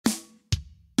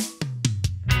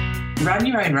run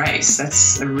your own race.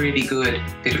 That's a really good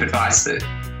bit of advice that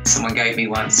someone gave me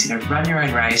once. Run your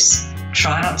own race.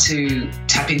 Try not to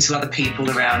tap into other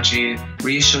people around you.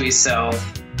 Reassure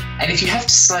yourself. And if you have to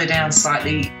slow down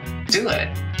slightly, do it.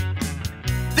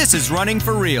 This is Running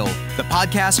for Real, the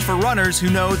podcast for runners who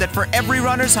know that for every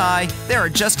runner's high, there are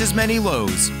just as many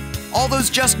lows. All those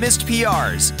just missed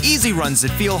PRs, easy runs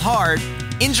that feel hard,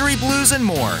 injury blues, and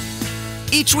more.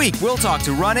 Each week, we'll talk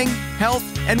to running, health,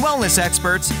 and wellness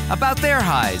experts about their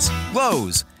highs,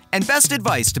 lows, and best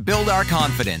advice to build our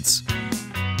confidence.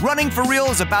 Running for Real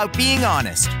is about being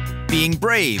honest, being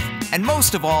brave, and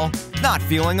most of all, not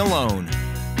feeling alone.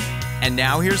 And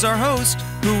now here's our host,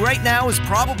 who right now is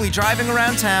probably driving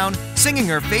around town, singing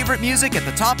her favorite music at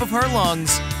the top of her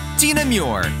lungs, Tina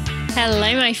Muir.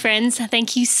 Hello, my friends.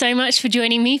 Thank you so much for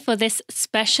joining me for this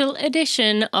special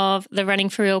edition of the Running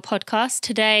for Real podcast.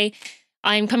 Today,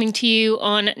 I'm coming to you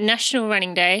on National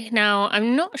Running Day. Now,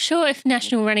 I'm not sure if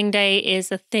National Running Day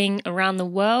is a thing around the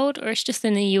world or it's just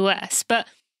in the US, but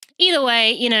either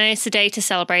way, it's a day to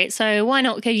celebrate. So why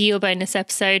not give you a bonus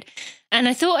episode? And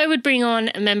I thought I would bring on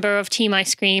a member of Team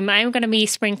Ice Cream. I'm going to be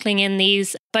sprinkling in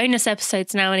these bonus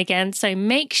episodes now and again. So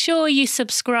make sure you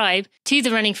subscribe to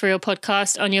the Running for Real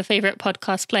podcast on your favorite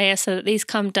podcast player so that these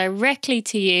come directly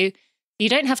to you. You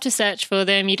don't have to search for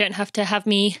them. You don't have to have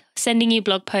me sending you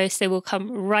blog posts. They will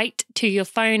come right to your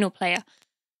phone or player.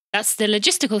 That's the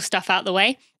logistical stuff out the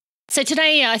way. So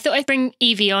today I thought I'd bring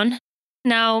Evie on.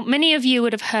 Now, many of you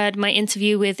would have heard my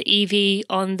interview with Evie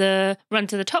on the Run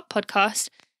to the Top podcast.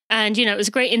 And, it was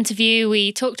a great interview.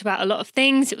 We talked about a lot of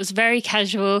things. It was very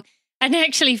casual. And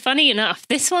actually, funny enough,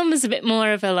 this one was a bit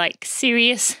more of a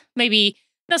serious, maybe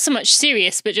not so much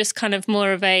serious, but just kind of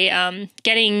more of a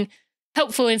getting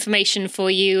helpful information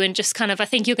for you. And just kind of, I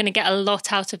think you're going to get a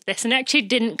lot out of this. And it actually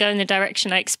didn't go in the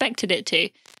direction I expected it to.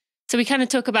 So we kind of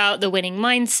talk about the winning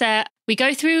mindset. We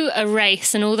go through a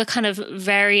race and all the kind of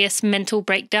various mental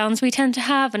breakdowns we tend to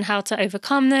have and how to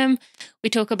overcome them. We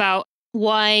talk about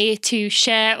why to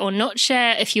share or not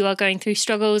share if you are going through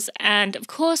struggles. And of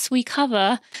course, we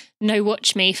cover No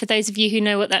Watch Me. For those of you who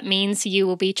know what that means, you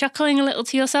will be chuckling a little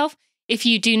to yourself. If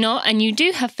you do not, and you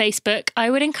do have Facebook, I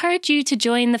would encourage you to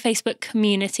join the Facebook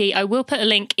community. I will put a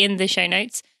link in the show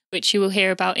notes, which you will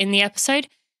hear about in the episode.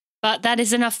 But that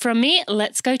is enough from me.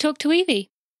 Let's go talk to Evie.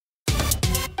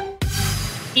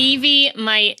 Evie,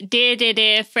 my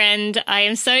dear friend, I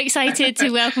am so excited to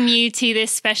welcome you to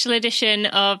this special edition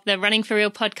of the Running for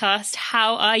Real podcast.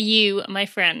 How are you, my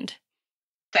friend?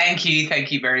 Thank you.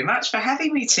 Thank you very much for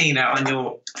having me, Tina, on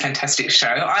your fantastic show.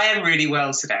 I am really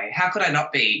well today. How could I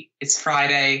not be? It's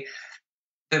Friday.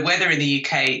 The weather in the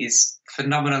UK is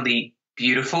phenomenally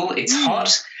beautiful. It's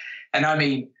hot. And I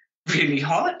mean, really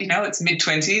hot. It's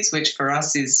mid-20s, which for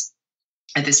us is,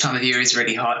 at this time of year, is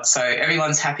really hot. So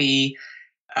everyone's happy.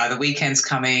 The weekend's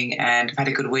coming and I've had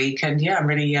a good week. And I'm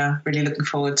really looking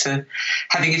forward to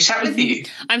having a chat with you.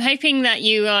 I'm hoping that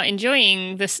you are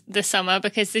enjoying the summer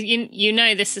because this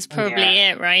is probably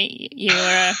it, right?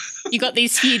 You got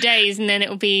these few days and then it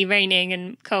will be raining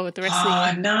and cold the rest of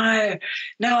the year.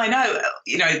 No, I know.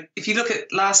 If you look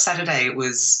at last Saturday, it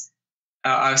was,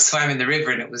 I swam in the river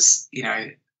and it was,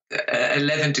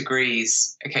 11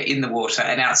 degrees, in the water,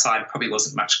 and outside probably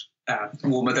wasn't much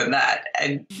warmer than that.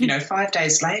 And 5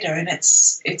 days later, and it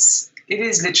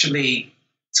is literally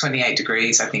 28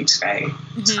 degrees, I think, today.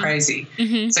 It's crazy.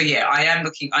 So I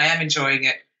am enjoying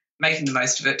it, making the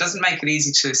most of it. Doesn't make it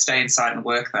easy to stay inside and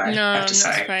work, though. No, I have to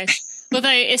say. Surprised. Although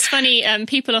it's funny,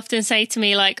 people often say to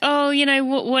me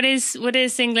what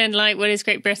is England like? What is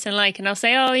Great Britain like? And I'll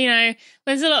say,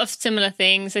 there's a lot of similar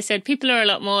things. I said people are a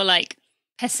lot more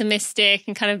pessimistic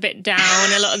and kind of a bit down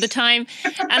a lot of the time.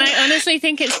 And I honestly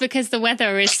think it's because the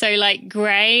weather is so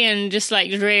grey and just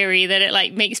dreary that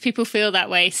it makes people feel that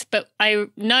way. But I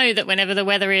know that whenever the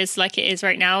weather is like it is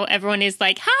right now, everyone is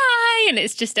hi, and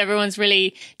it's just everyone's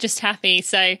really just happy.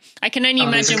 So I can only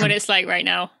imagine what it's like right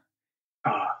now.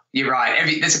 Oh, you're right.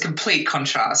 There's a complete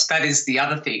contrast. That is the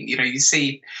other thing. You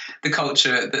see the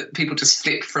culture that people just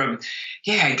flip from,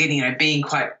 getting, being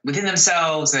quite within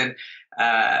themselves and,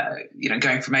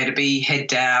 going from A to B, head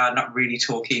down, not really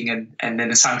talking, and then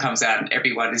the sun comes out and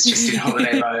everyone is just in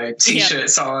holiday mode,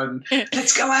 T-shirts on,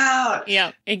 let's go out.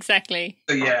 Yeah, exactly.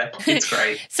 So it's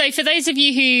great. So for those of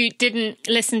you who didn't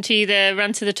listen to the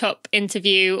Run to the Top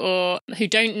interview or who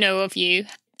don't know of you,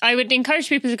 I would encourage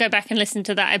people to go back and listen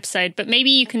to that episode, but maybe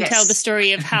you can tell the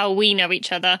story of how we know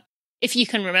each other, if you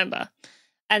can remember,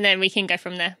 and then we can go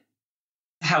from there.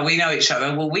 How we know each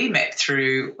other? Well, we met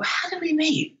through. How did we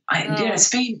meet?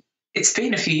 It's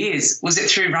been a few years. Was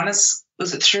it through runners?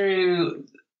 Was it through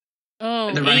the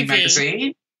running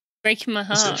magazine? Breaking my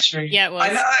heart. Yeah, it was.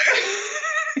 I know.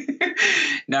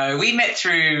 No, we met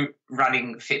through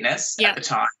Running Fitness at the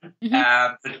time,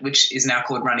 which is now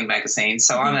called Running Magazine.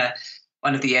 So I'm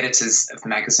one of the editors of the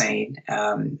magazine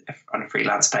on a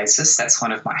freelance basis. That's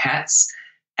one of my hats.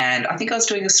 And I think I was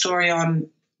doing a story on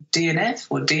DNF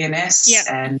or DNS,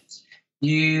 and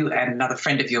you and another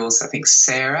friend of yours, I think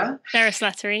Sarah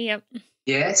Slattery, yep.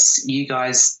 Yes, you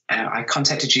guys, I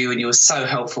contacted you and you were so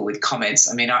helpful with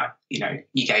comments. I mean,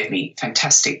 you gave me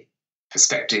fantastic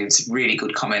perspectives, really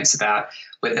good comments about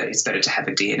whether it's better to have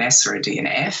a DNS or a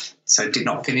DNF. So it did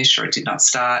not finish or it did not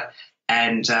start.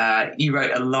 And you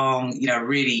wrote a long,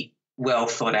 really well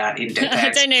thought out, in-depth I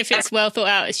don't know if it's well thought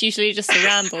out. It's usually just a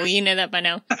ramble. You know that by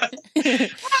now.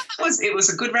 It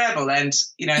was a good ramble, and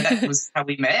that was how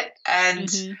we met, and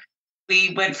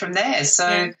we went from there.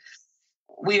 So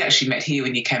we actually met here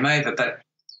when you came over, but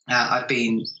I've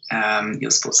been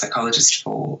your sports psychologist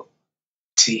for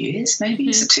 2 years,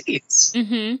 maybe. So 2 years.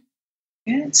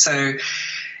 Yeah. So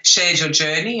shared your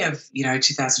journey of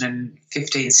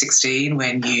 2015-16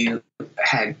 when you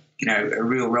had a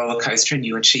real roller coaster and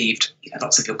you achieved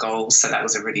lots of your goals. So that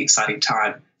was a really exciting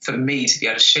time for me to be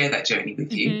able to share that journey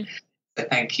with you. So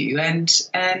thank you. And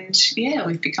yeah,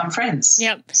 we've become friends.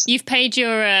 Yep. You've paid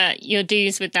your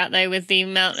dues with that, though, with the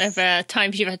amount of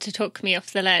times you've had to talk me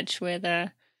off the ledge with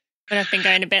when I've been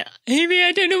going a bit, Amy,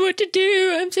 I don't know what to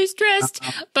do. I'm so stressed.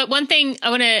 But one thing I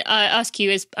want to ask you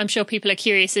is, I'm sure people are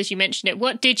curious as you mentioned it,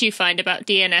 what did you find about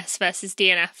DNS versus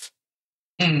DNF?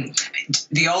 I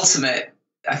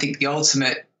think the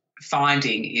ultimate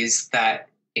finding is that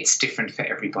it's different for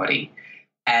everybody.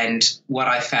 And what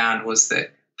I found was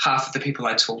that half of the people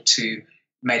I talked to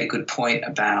made a good point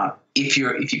about if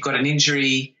you've got an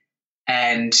injury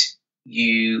and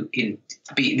you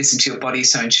listen to your body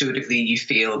so intuitively, you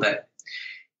feel that,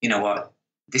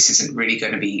 this isn't really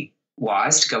going to be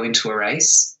wise to go into a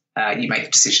race. You make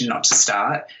the decision not to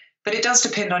start. But it does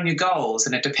depend on your goals,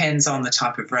 and it depends on the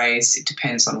type of race. It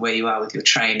depends on where you are with your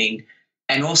training.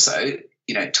 And also,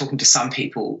 talking to some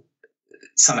people,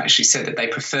 some actually said that they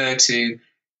prefer to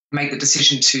make the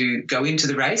decision to go into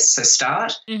the race, so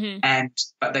start,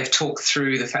 but they've thought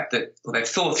through the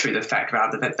fact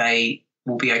rather that they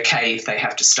will be okay if they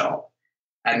have to stop.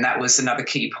 And that was another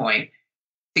key point.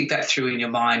 Think that through in your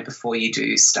mind before you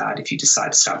do start, if you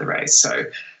decide to start the race. So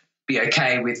be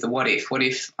okay with the what if. What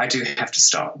if I do have to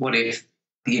stop? What if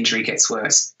the injury gets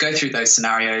worse? Go through those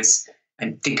scenarios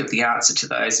and think of the answer to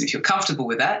those. And if you're comfortable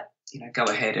with that, go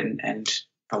ahead and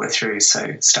follow through.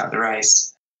 So start the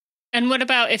race. And what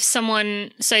about if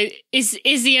someone, so is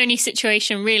the only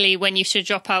situation really when you should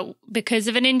drop out because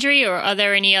of an injury, or are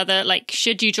there any other,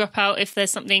 should you drop out if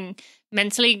there's something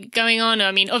mentally going on?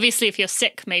 I mean, obviously if you're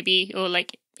sick maybe, or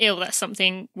ill, that's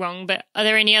something wrong, but are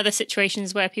there any other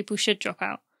situations where people should drop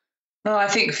out? Well, I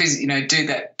think, do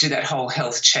that whole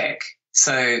health check.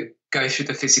 So go through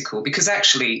the physical, because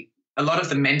actually a lot of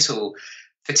the mental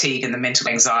fatigue and the mental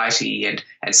anxiety and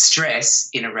stress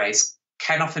in a race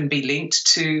can often be linked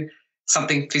to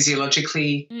something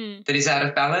physiologically that is out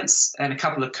of balance. And a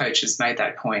couple of coaches made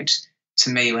that point to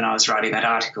me when I was writing that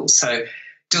article. So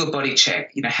do a body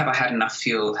check. Have I had enough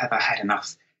fuel? Have I had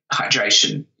enough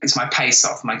hydration? Is my pace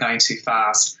off? Am I going too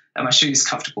fast? Are my shoes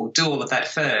comfortable? Do all of that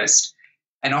first.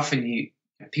 And often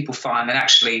people find that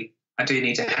actually I do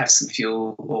need to have some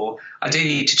fuel, or I do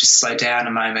need to just slow down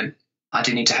a moment. I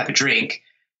do need to have a drink.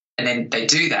 And then they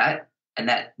do that, and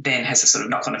that then has a sort of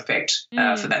knock-on effect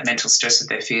for that mental stress that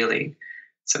they're feeling.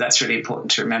 So that's really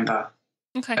important to remember.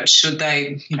 Okay. But should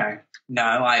they, no,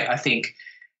 I think,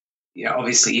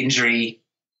 obviously injury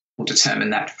will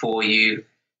determine that for you.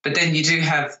 But then you do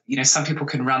have, some people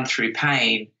can run through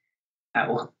pain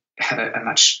or have a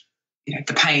much,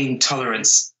 the pain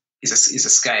tolerance is a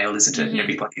scale, isn't it? And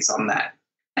everybody's on that.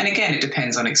 And again, it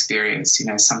depends on experience.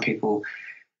 Some people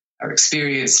are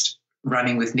experienced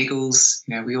running with niggles.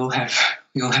 We all have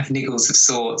niggles of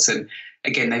sorts, and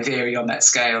again, they vary on that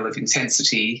scale of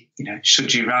intensity.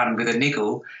 Should you run with a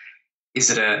niggle? Is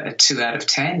it a 2 out of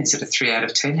 10? Is it a 3 out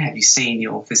of 10? Have you seen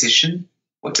your physician?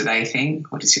 What do they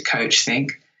think? What does your coach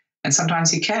think? And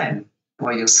sometimes you can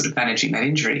while you're sort of managing that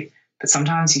injury, but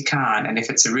sometimes you can't. And if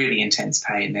it's a really intense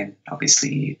pain, then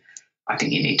obviously I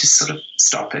think you need to sort of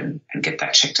stop and get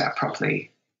that checked out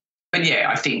properly. But yeah,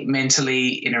 I think mentally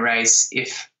in a race,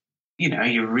 if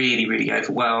you're really, really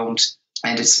overwhelmed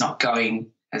and it's not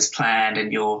going as planned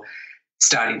and you're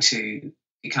starting to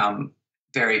become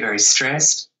very, very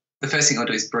stressed, the first thing I'll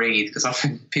do is breathe, because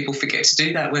often people forget to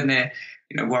do that when they're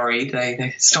worried.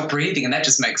 They stop breathing, and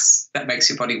that makes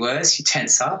your body worse. You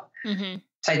tense up.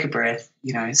 Take a breath.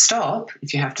 Stop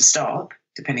if you have to stop.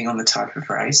 depending on the type of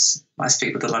race. I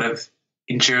speak with a lot of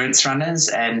endurance runners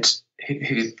and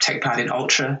who take part in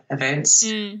ultra events.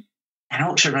 And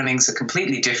ultra running's a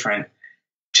completely different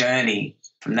journey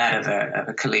from that of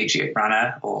a collegiate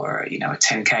runner or, you know, a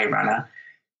 10K runner.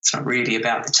 It's not really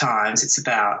about the times. It's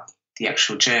about the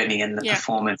actual journey and the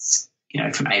performance, you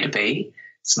know, from A to B.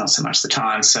 It's not so much the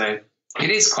time. So it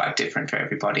is quite different for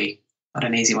everybody. Not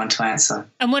an easy one to answer.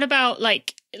 And what about,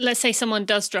 like, let's say someone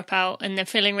does drop out and they're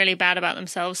feeling really bad about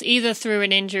themselves, either through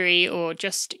an injury or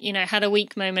just, you know, had a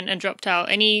weak moment and dropped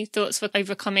out. Any thoughts for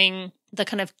overcoming the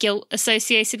kind of guilt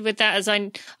associated with that? As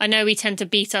I know we tend to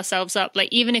beat ourselves up. Like,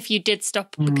 even if you did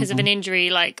stop because of an injury,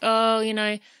 like, oh, you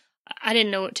know, I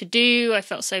didn't know what to do. I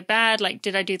felt so bad. Like,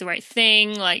 did I do the right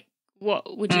thing? Like,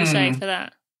 what would you say for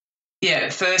that? Yeah,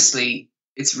 firstly,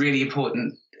 it's really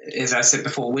important, as I said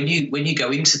before, when you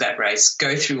go into that race,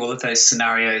 go through all of those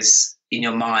scenarios in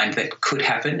your mind that could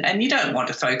happen. And you don't want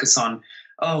to focus on,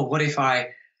 oh, what if I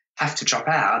have to drop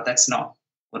out? That's not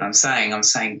what I'm saying. I'm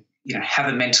saying, you know,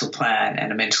 have a mental plan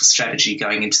and a mental strategy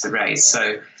going into the race.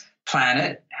 So plan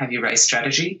it, have your race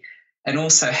strategy, and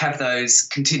also have those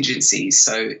contingencies.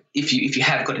 So if you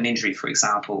have got an injury, for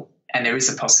example, and there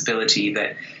is a possibility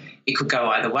that it could go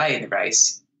either way in the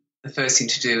race, the first thing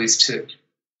to do is to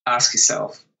ask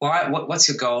yourself, what's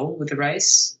your goal with the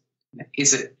race?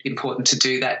 Is it important to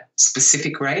do that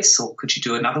specific race, or could you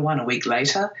do another one a week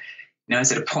later? You know,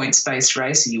 is it a points-based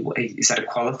race? Is that a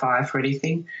qualifier for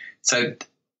anything? So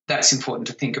that's important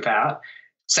to think about.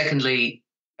 Secondly,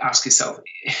 ask yourself,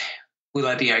 will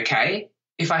I be okay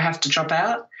if I have to drop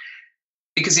out?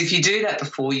 Because if you do that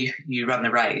before you run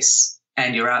the race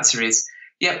and your answer is,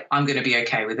 yep, I'm going to be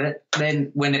okay with it,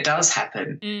 then when it does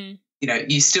happen, you know,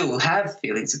 you still will have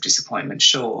feelings of disappointment,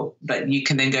 sure, but you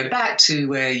can then go back to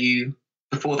where you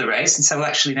before the race and say, well,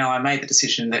 actually, no, I made the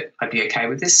decision that I'd be okay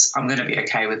with this. I'm going to be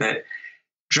okay with it.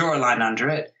 Draw a line under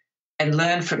it and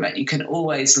learn from it. You can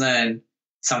always learn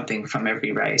something from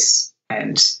every race.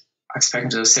 And I've spoken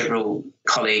to several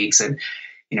colleagues and,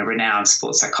 you know, renowned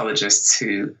sports psychologists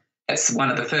who that's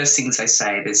one of the first things they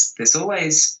say. There's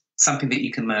always something that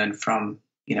you can learn from,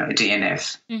 you know, a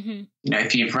DNF. You know,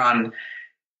 if you've run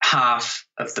half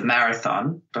of the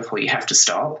marathon before you have to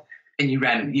stop and you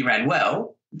ran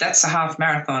well, that's a half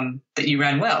marathon that you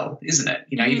ran well, isn't it?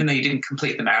 You know, even though you didn't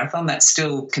complete the marathon, that's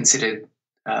still considered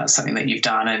something that you've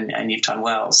done and you've done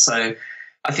well. So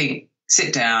I think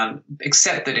sit down,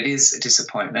 accept that it is a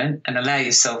disappointment and allow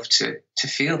yourself to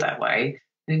feel that way.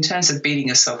 And in terms of beating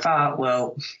yourself up,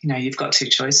 well, you know, you've got two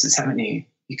choices, haven't you?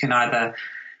 You can either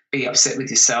be upset with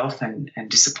yourself and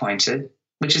disappointed,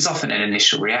 which is often an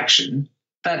initial reaction,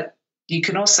 but you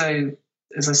can also,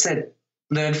 as I said,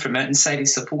 learn from it and say to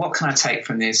yourself, well, what can I take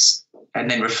from this?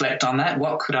 And then reflect on that.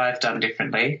 What could I have done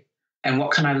differently? And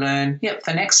what can I learn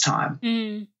for next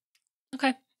time?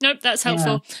 Okay. Nope, that's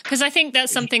helpful. Because I think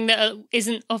that's something that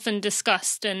isn't often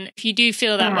discussed. And if you do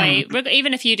feel that way,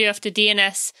 even if you do have to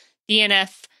DNS,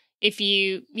 DNF, if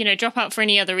you drop out for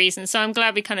any other reason. So I'm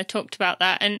glad we kind of talked about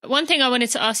that. And one thing I wanted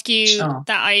to ask you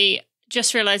that I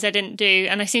just realized I didn't do,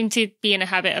 and I seem to be in a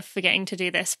habit of forgetting to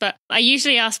do this, but I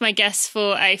usually ask my guests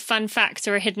for a fun fact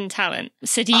or a hidden talent.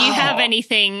 So do you have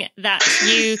anything that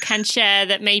you can share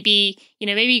that maybe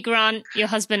Grant, your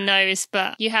husband, knows,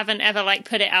 but you haven't ever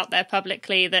put it out there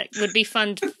publicly that would be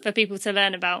fun for people to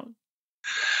learn about?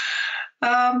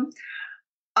 I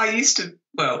used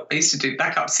to do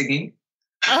backup singing.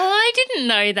 Oh, I didn't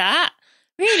know that.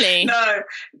 Really? No.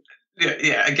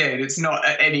 Yeah, again, it's not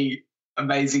at any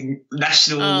amazing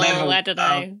national level. I don't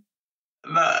know.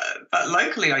 But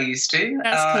locally I used to.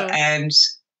 That's cool. And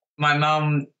my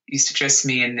mum used to dress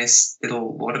me in this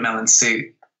little watermelon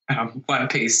suit, one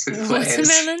piece with flares.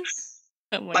 Watermelon?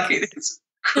 It's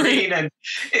green and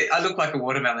I look like a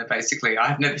watermelon, basically.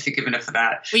 I've never forgiven her for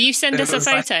that. Will you send us a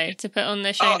photo to put on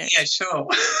the show notes? Yeah, sure.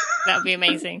 That would be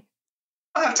amazing.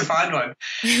 I'll have to find one.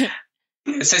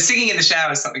 So singing in the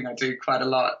shower is something I do quite a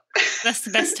lot. That's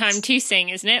the best time to sing,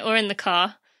 isn't it? Or in the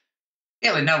car.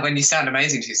 Yeah, well, no, when you sound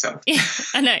amazing to yourself. Yeah,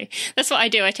 I know. That's what I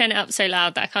do. I turn it up so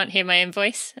loud that I can't hear my own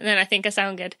voice, and then I think I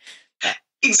sound good.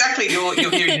 Exactly. You're hearing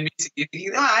the music. You're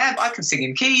thinking, I can sing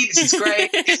in key. This is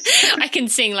great. I can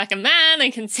sing like a man.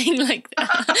 I can sing like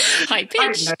high pitch.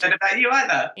 I didn't know that about you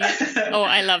either. Yeah. Oh,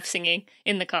 I love singing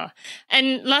in the car.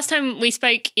 And last time we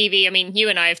spoke, Evie, I mean, you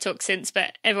and I have talked since,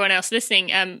 but everyone else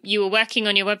listening, you were working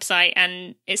on your website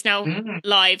and it's now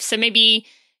live. So maybe,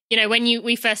 when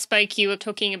we first spoke, you were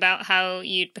talking about how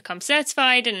you'd become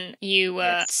certified and you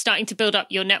were starting to build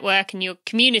up your network and your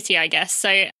community, I guess.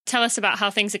 So tell us about how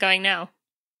things are going now.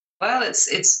 Well,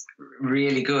 it's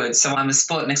really good. So I'm a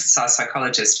sport and exercise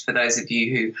psychologist, for those of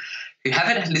you who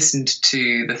haven't listened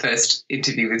to the first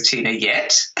interview with Tina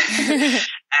yet.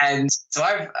 And so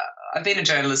I've been a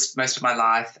journalist most of my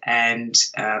life, and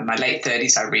my late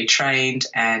 30s I retrained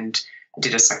and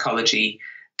did a psychology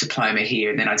diploma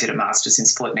here, and then I did a master's in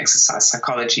sport and exercise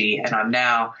psychology, and I'm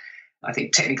now, I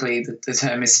think technically the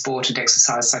term is sport and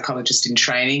exercise psychologist in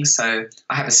training. So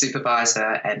I have a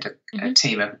supervisor and a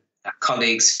team of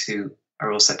colleagues who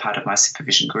are also part of my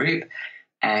supervision group,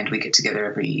 and we get together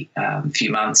every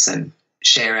few months and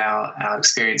share our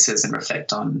experiences and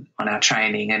reflect on our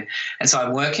training. And so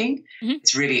I'm working.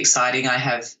 It's really exciting. I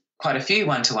have quite a few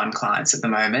one-to-one clients at the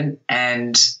moment,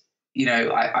 and, you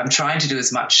know, I'm trying to do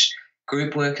as much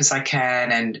group work as I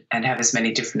can and have as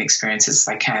many different experiences as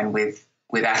I can with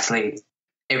athletes.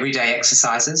 Everyday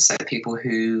exercises, so people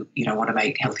who, you know, want to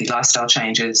make healthy lifestyle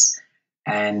changes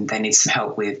and they need some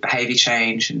help with behavior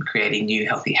change and creating new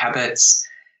healthy habits,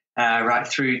 right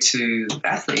through to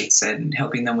athletes and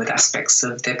helping them with aspects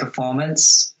of their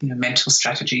performance, you know, mental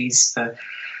strategies for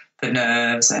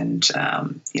nerves and,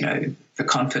 you know, for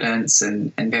confidence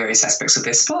and various aspects of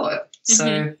their sport.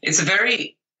 So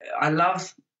I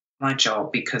love my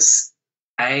job because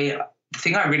the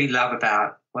thing I really love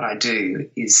about what I do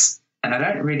is, and I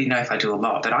don't really know if I do a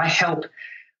lot, but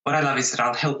what I love is that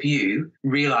I'll help you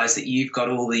realize that you've got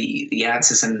all the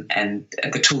answers and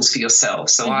the tools for yourself.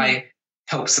 So I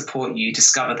help support you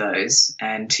discover those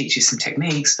and teach you some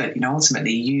techniques, but, you know,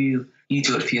 ultimately you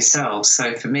do it for yourself.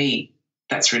 So for me,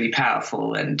 that's really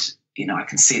powerful, and, you know, I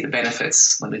can see the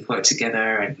benefits when we've worked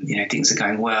together and, you know, things are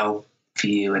going well for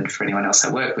you and for anyone else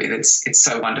I work with. It's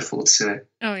so wonderful to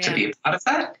be a part of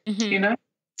that, you know.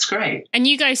 It's great. And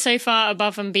you go so far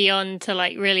above and beyond to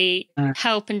like really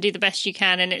help and do the best you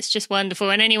can. And it's just wonderful.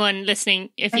 And anyone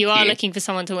listening, if you are looking for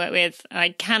someone to work with, I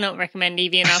cannot recommend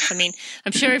Evie enough. I mean,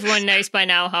 I'm sure everyone knows by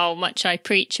now how much I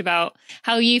preach about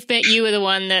how you were the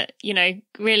one that, you know,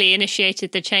 really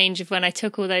initiated the change of when I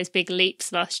took all those big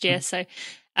leaps last year. So,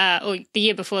 or the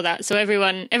year before that. So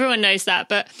everyone knows that.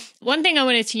 But one thing I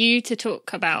wanted you to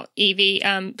talk about, Evie,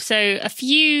 so a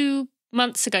few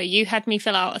months ago, you had me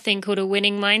fill out a thing called a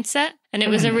winning mindset. And it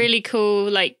was a really cool,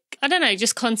 like, I don't know,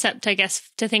 just concept, I guess,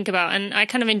 to think about. And I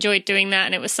kind of enjoyed doing that.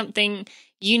 And it was something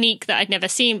unique that I'd never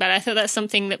seen. But I thought that's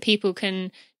something that people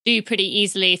can do pretty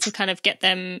easily to kind of get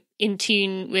them in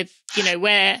tune with, you know,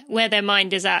 where their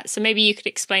mind is at. So maybe you could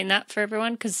explain that for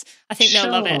everyone, because I think they'll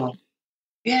love it.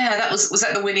 Yeah, that was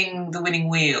that the winning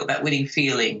wheel, that winning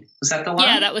feeling? Was that the one?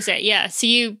 Yeah, that was it. Yeah. So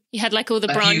you had like all the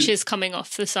branches coming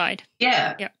off the side.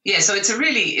 Yeah. So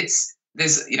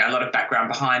there's, you know, a lot of background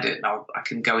behind it, and I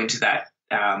can go into that.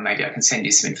 Maybe I can send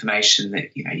you some information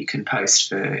that, you know, you can post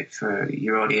for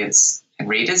your audience and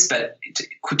readers. But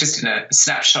just in a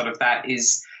snapshot of that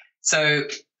is, so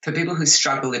for people who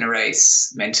struggle in a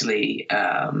race mentally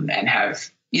and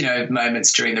have, you know,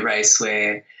 moments during the race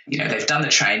where, you know, they've done the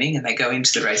training and they go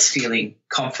into the race feeling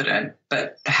confident,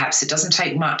 but perhaps it doesn't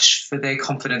take much for their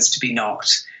confidence to be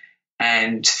knocked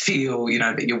and feel, you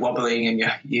know, that you're wobbling and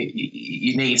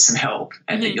you need some help,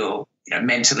 and that you're, you know,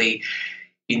 mentally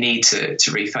you need to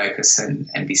refocus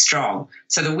and be strong.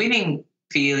 So the winning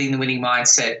feeling, the winning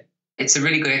mindset, it's a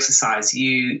really good exercise.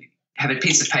 You have a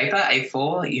piece of paper,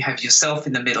 A4, you have yourself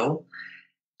in the middle,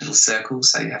 little circle,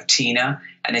 so you have Tina,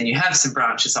 and then you have some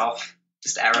branches off,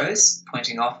 just arrows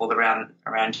pointing off all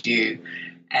around you.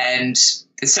 And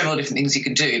there's several different things you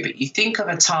can do, but you think of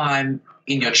a time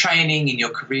in your training, in your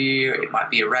career. It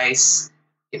might be a race,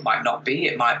 it might not be.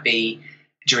 It might be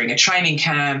during a training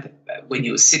camp when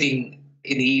you were sitting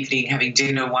in the evening having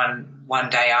dinner one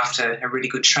day after a really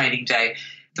good training day.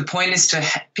 The point is to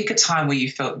pick a time where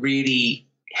you felt really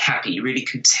happy, really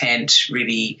content,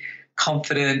 really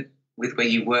confident with where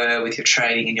you were with your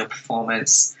training and your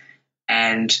performance,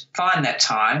 and find that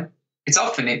time. It's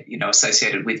often, you know,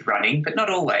 associated with running, but not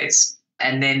always.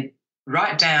 And then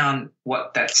write down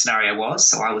what that scenario was.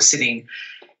 So I was sitting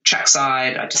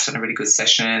trackside, I just done a really good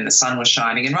session, the sun was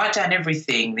shining, and write down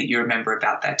everything that you remember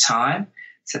about that time.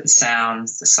 So the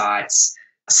sounds, the sights,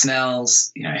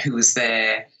 smells, you know, who was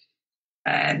there,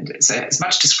 and so as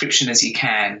much description as you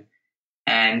can.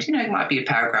 And, you know, it might be a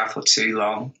paragraph or two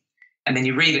long. And then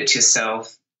you read it to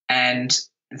yourself, and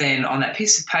then on that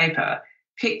piece of paper,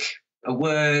 pick a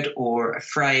word or a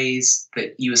phrase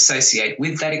that you associate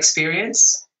with that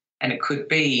experience. And it could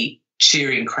be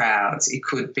cheering crowds, it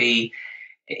could be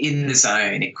in the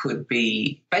zone, it could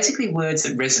be basically words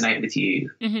that resonate with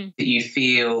you, that you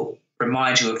feel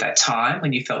remind you of that time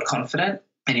when you felt confident.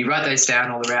 And you write those down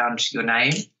all around your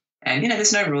name. And, you know,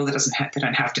 there's no rule that they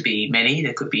don't have to be many.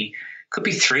 There could be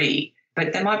 3,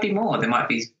 but there might be more. There might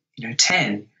be, you know,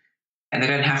 10. And they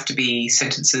don't have to be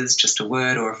sentences, just a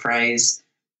word or a phrase.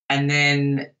 And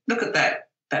then look at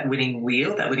that winning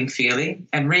wheel, that winning feeling,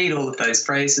 and read all of those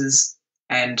phrases.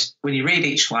 And when you read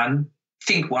each one,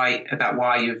 think about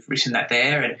why you've written that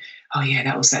there. And, oh, yeah,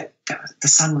 that was that the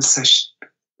sun was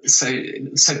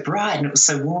so bright and it was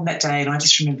so warm that day, and I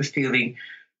just remember feeling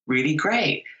really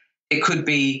great. It could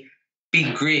be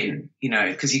big grin,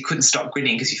 because you couldn't stop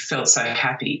grinning because you felt so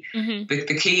happy. Mm-hmm. But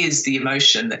the key is the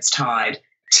emotion that's tied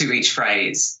to each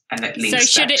phrase, and that links.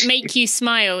 So should it make you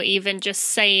smile, even just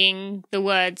saying the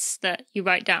words that you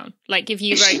write down? Like if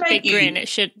you write big grin, it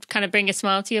should kind of bring a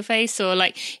smile to your face, or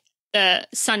like the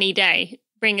sunny day,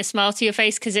 bring a smile to your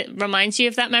face because it reminds you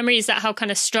of that memory. Is that how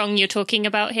kind of strong you're talking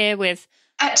about here with?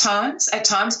 At times,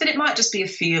 but it might just be a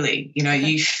feeling.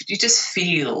 Okay. You just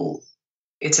feel.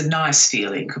 It's a nice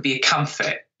feeling. It could be a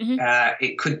comfort. Mm-hmm.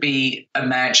 It could be a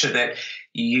mantra that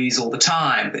you use all the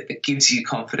time that gives you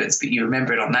confidence, but you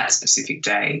remember it on that specific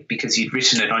day because you'd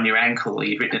written it on your ankle or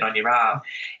you'd written it on your arm.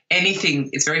 Anything,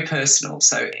 it's very personal.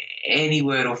 So any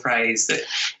word or phrase that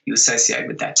you associate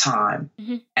with that time.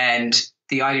 Mm-hmm. And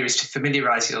the idea is to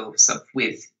familiarize yourself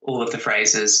with all of the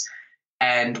phrases.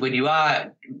 And when you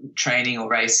are training or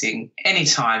racing, any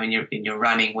time in your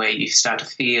running where you start to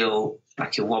feel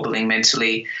like you're wobbling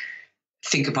mentally,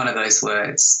 think of one of those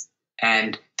words.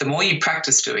 And the more you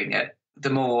practice doing it, the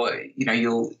more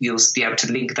you'll be able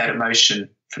to link that emotion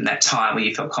from that time where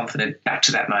you felt confident back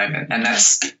to that moment. And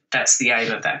that's the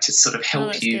aim of that, to sort of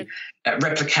help you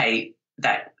replicate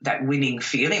that winning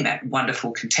feeling, that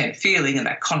wonderful content feeling, and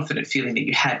that confident feeling that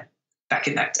you had back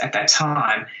at that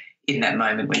time, in that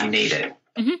moment when you need it.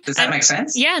 Mm-hmm. Does that make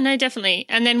sense? Yeah, no, definitely.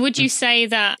 And then would you say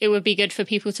that it would be good for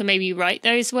people to maybe write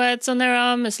those words on their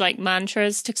arm as like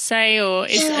mantras to say, or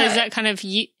is that kind of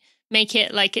make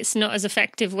it like it's not as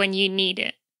effective when you need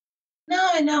it? No,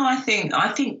 I think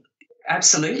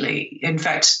absolutely. In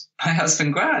fact, my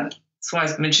husband Grant, that's why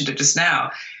I mentioned it just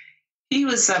now, he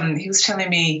was telling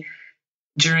me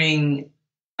during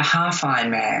a half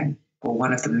Ironman or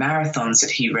one of the marathons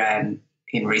that he ran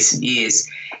in recent years,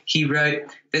 he wrote,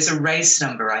 there's a race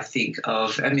number, I think,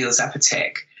 of Emil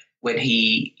Zapatek when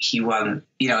he won,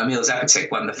 Emil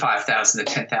Zapatek won the 5,000, the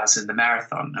 10,000, the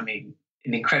marathon. I mean,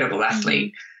 an incredible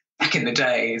athlete. Mm-hmm. Back in the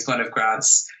day, is one of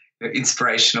Grant's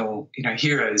inspirational,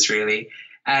 heroes, really.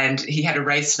 And he had a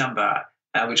race number,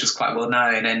 which was quite well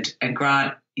known. And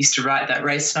Grant used to write that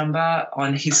race number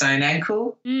on his own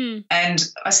ankle. Mm. And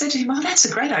I said to him, oh, that's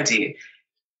a great idea.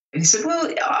 And he said, well,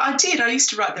 I did. I used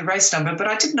to write the race number, but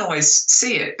I didn't always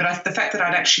see it. But the fact that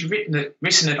I'd actually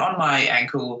written it on my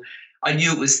ankle, I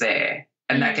knew it was there,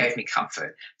 and that gave me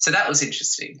comfort. So that was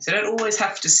interesting. So you don't always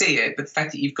have to see it, but the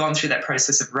fact that you've gone through that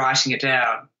process of writing it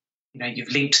down,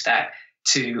 you've linked that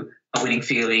to a winning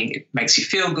feeling. It makes you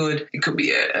feel good. It could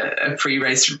be a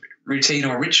pre-race routine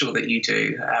or ritual that you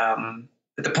do.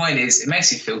 But the point is, it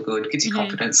makes you feel good, gives you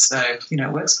confidence. So,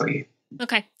 it works for you.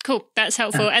 Okay, cool. That's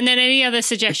helpful. And then any other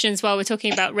suggestions while we're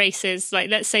talking about races? Like,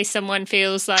 let's say someone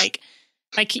feels like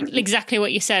exactly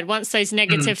what you said. Once those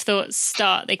negative thoughts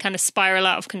start, they kind of spiral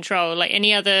out of control. Like,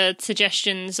 any other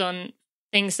suggestions on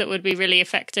things that would be really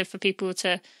effective for people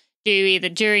to do either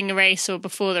during the race or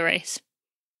before the race?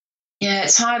 Yeah,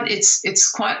 it's hard. It's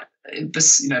quite,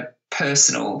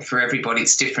 personal for everybody.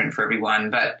 It's different for everyone.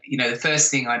 But, the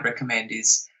first thing I'd recommend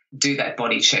is do that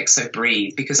body check. So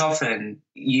breathe, because often,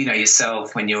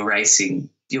 yourself when you're racing,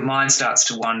 your mind starts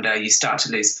to wander, you start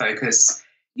to lose focus,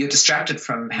 you're distracted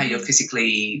from how you're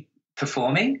physically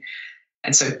performing.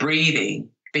 And so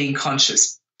breathing, being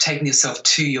conscious, taking yourself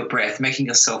to your breath, making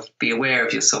yourself be aware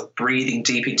of yourself, breathing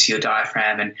deep into your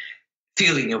diaphragm and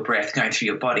feeling your breath going through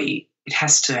your body, it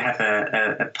has to have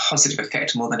a positive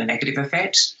effect more than a negative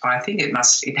effect. I think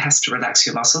it has to relax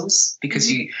your muscles, because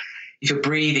if you're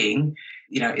breathing,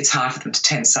 it's hard for them to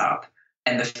tense up.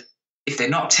 And if they're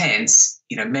not tense,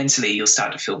 mentally you'll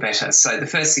start to feel better. So the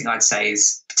first thing I'd say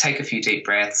is take a few deep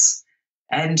breaths.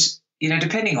 And,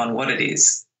 depending on what it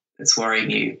is that's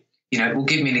worrying you, we'll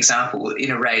give me an example.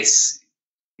 In a race,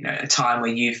 a time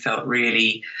where you felt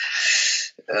really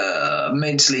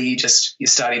mentally you're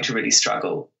starting to really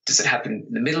struggle. Does it happen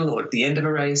in the middle or at the end of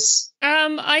a race?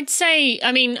 I'd say,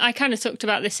 I kind of talked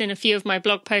about this in a few of my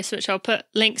blog posts, which I'll put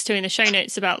links to in the show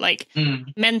notes, about like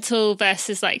mental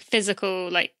versus like physical,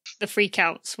 like the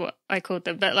freakouts, what I called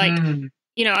them. But like,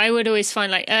 I would always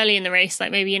find like early in the race,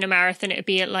 like maybe in a marathon, it'd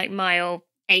be at like mile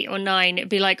 8 or 9. It'd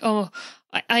be like, oh,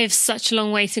 I have such a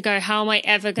long way to go. How am I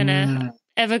ever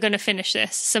gonna finish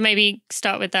this? So maybe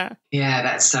start with that. Yeah,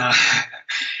 that's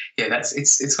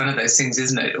it's one of those things,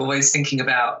 isn't it? Always thinking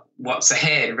about what's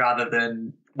ahead rather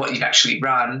than what you've actually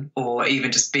run, or even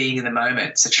just being in the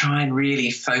moment. So try and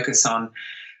really focus on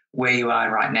where you are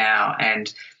right now.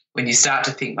 And when you start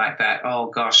to think like that, oh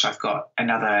gosh, I've got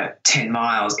another 10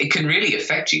 miles, it can really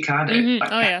affect you, can't it? Mm-hmm.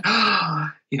 Like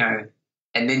yeah.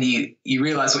 And then you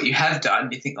realize what you have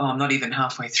done. You think, oh, I'm not even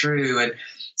halfway through. And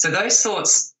so those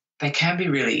thoughts, they can be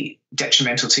really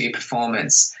detrimental to your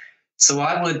performance. So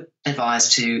I would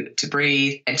advise to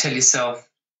breathe and tell yourself,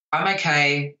 I'm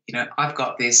okay, I've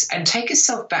got this, and take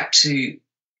yourself back to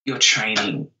your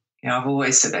training. I've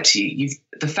always said that to you.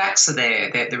 The facts are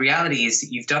there. The reality is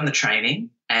that you've done the training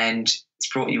and it's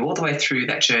brought you all the way through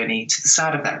that journey to the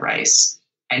start of that race,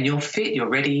 and you're fit, you're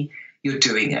ready, you're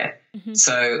doing it. Mm-hmm.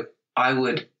 So I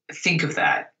would think of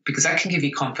that, because that can give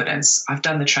you confidence. I've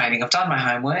done the training. I've done my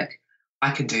homework.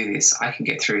 I can do this. I can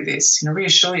get through this.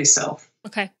 Reassure yourself.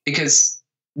 Okay. Because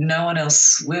no one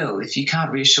else will. If you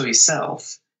can't reassure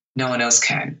yourself, no one else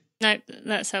can. No,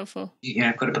 that's helpful.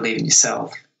 You've got to believe in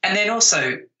yourself. And then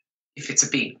also, if it's a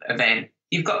big event,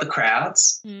 you've got the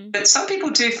crowds. But some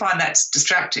people do find that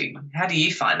distracting. How do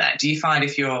you find that? Do you find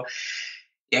if you're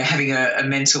having a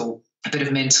bit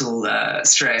of mental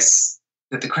stress,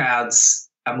 that the crowds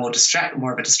are more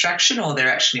of a distraction, or they're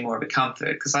actually more of a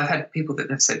comfort? Because I've had people that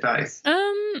have said both.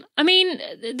 I mean,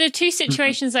 the two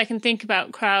situations I can think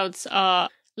about crowds are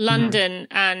London,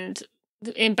 and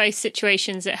in both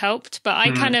situations it helped. But I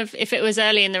kind of, if it was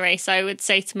early in the race, I would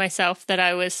say to myself that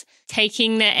I was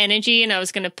taking their energy and I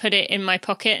was going to put it in my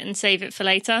pocket and save it for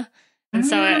later. And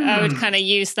so I would kind of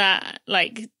use that,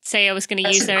 like say I was going to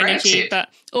use their energy,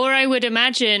 or I would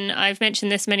imagine, I've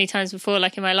mentioned this many times before,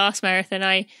 like in my last marathon,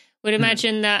 I would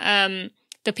imagine that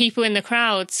the people in the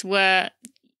crowds were,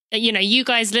 you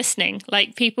guys listening,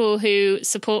 like people who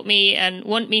support me and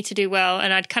want me to do well.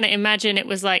 And I'd kind of imagine it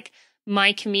was like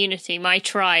my community, my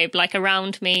tribe, like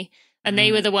around me. And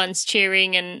they were the ones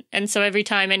cheering. And so every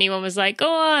time anyone was like,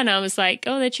 go on, I was like,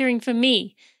 oh, they're cheering for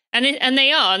me. And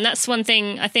they are. And that's one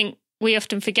thing I think we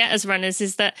often forget as runners,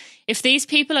 is that if these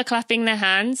people are clapping their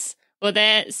hands or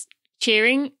they're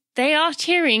cheering, they are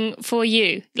cheering for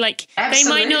you. Like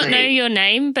Absolutely. They might not know your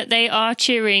name, but they are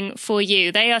cheering for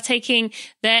you. They are taking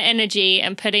their energy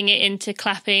and putting it into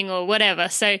clapping or whatever.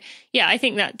 So yeah, I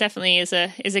think that definitely is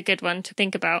a good one to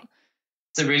think about.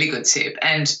 It's a really good tip.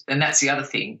 And that's the other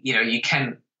thing, you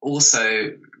can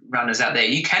also, runners out there,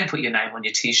 you can put your name on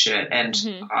your T-shirt. And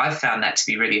I've found that to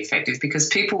be really effective, because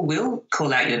people will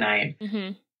call out your name.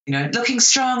 Looking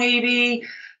strong, Evie,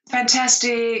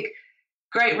 fantastic,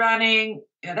 great running.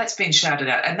 That's been shouted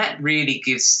out. And that really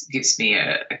gives me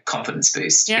a confidence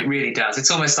boost. Yep. It really does. It's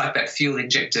almost like that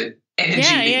fuel-injected energy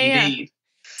that you need.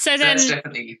 So then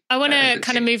I want to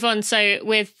kind of move on. So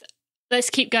let's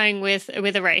keep going with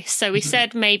a race. So we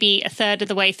said maybe a third of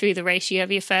the way through the race, you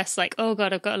have your first like, oh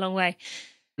God, I've got a long way.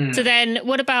 So then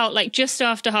what about like just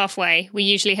after halfway, we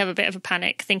usually have a bit of a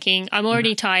panic thinking I'm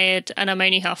already tired and I'm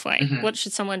only halfway. What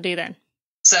should someone do then?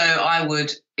 So I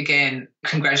would, again,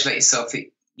 congratulate yourself that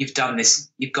you've done this,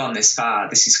 you've gone this far.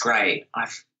 This is great.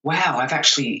 I've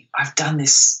done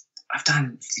this. I've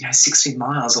done, 16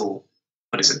 miles, or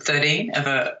what is it, 13 of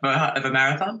a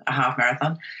marathon, a half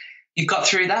marathon. You've got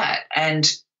through that.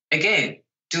 And again,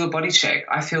 do a body check.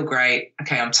 I feel great.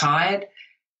 Okay, I'm tired.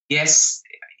 Yes,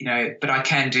 but I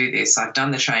can do this. I've done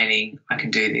the training. I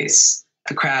can do this.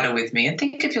 The crowd are with me. And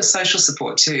think of your social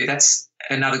support too. That's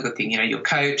another good thing. Your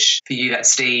coach, for you,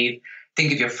 that's Steve.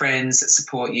 Think of your friends that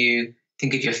support you.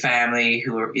 Think of your family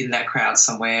who are in that crowd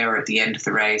somewhere, or at the end of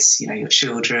the race, your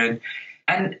children.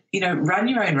 And, run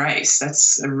your own race.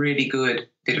 That's a really good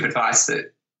bit of advice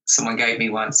that someone gave me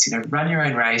once. Run your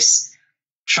own race.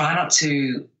 Try not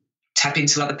to tap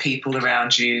into other people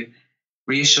around you.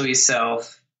 Reassure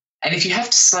yourself. And if you have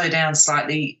to slow down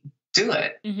slightly, do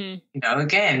it.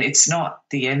 Again, it's not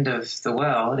the end of the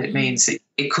world. It means that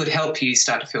it could help you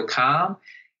start to feel calm,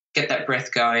 get that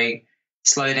breath going,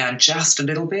 slow down just a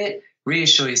little bit,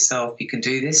 reassure yourself you can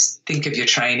do this. Think of your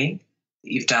training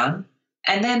that you've done.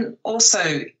 And then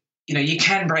also, you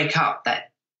can break up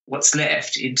what's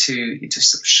left into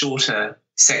sort of shorter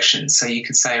sections. So you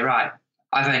can say, right,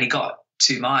 I've only got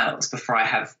 2 miles before I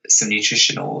have some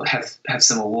nutrition or have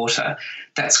some more water.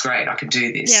 That's great. I can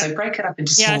do this. Yeah. So break it up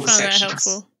into smaller sections. I found that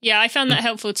helpful. Yeah, I found that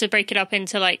helpful to break it up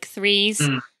into like threes.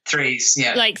 Threes,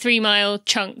 yeah. Like 3 mile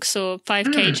chunks or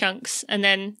 5K chunks. And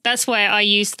then that's why I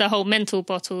used the whole mental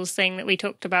bottles thing that we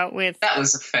talked about with. That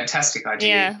was a fantastic idea.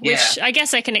 Yeah, which I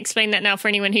guess I can explain that now for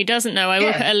anyone who doesn't know. I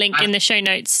will put a link in the show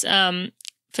notes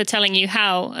for telling you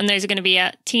how. And those are going to be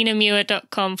at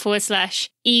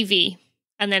tinamuir.com/Evie.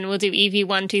 And then we'll do Evie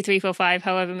 1, 2, 3, 4, 5,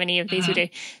 however many of these we do.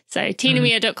 So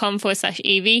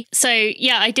tinamuir.com/Evie. So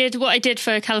yeah, I did what I did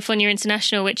for California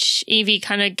International, which Evie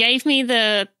kind of gave me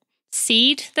the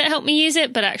seed that helped me use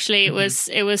it, but actually it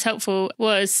was helpful.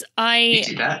 Was I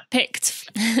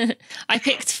picked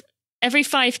every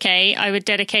 5K I would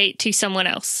dedicate to someone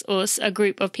else or a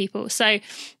group of people. So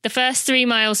the first 3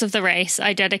 miles of the race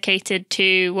I dedicated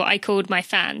to what I called my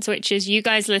fans, which is you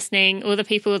guys listening, all the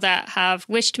people that have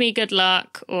wished me good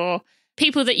luck, or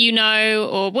people that you know,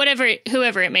 or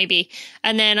whoever it may be.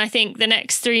 And then I think the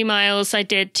next 3 miles I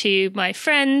did to my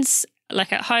friends,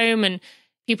 like at home, and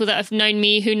people that have known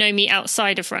me, who know me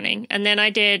outside of running. And then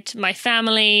I did my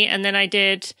family, and then I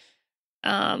did,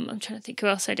 I'm trying to think who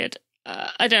else I did.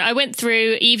 I don't know. I went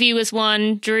through. Evie was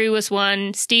one, Drew was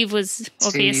one, Steve was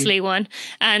obviously one,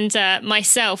 and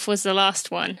myself was the last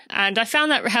one. And I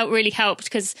found that really helped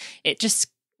because it just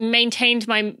maintained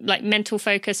my mental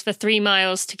focus for 3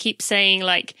 miles to keep saying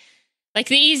like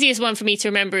the easiest one for me to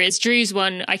remember is Drew's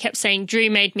one. I kept saying, Drew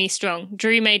made me strong.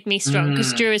 Drew made me strong,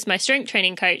 because Drew is my strength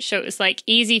training coach. So it was like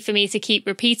easy for me to keep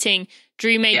repeating,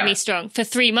 Drew made me strong for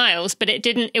 3 miles, but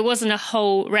it wasn't a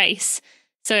whole race.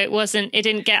 So it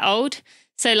didn't get old.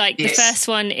 So like the first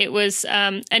one, it was,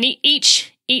 and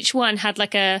each one had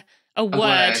like a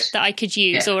word that I could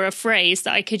use or a phrase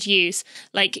that I could use.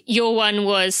 Like your one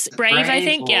was brave, I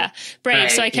think. Yeah, brave.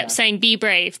 So I kept saying, be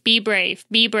brave, be brave,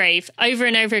 be brave over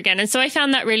and over again. And so I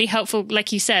found that really helpful,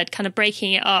 like you said, kind of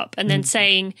breaking it up and then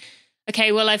saying,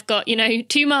 okay, well, I've got,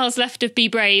 2 miles left of be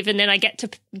brave, and then I get to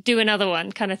do another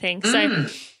one kind of thing. So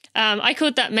I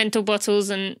called that mental bottles,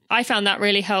 and I found that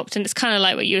really helped. And it's kind of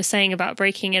like what you were saying about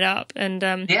breaking it up. And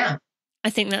I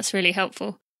think that's really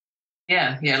helpful.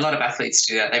 Yeah. A lot of athletes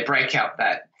do that. They break out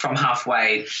that from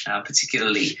halfway,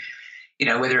 particularly,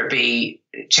 whether it be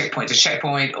checkpoint to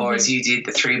checkpoint or as you did,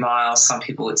 the 3 miles. Some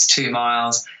people it's 2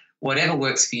 miles, whatever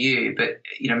works for you. But,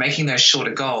 making those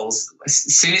shorter goals, as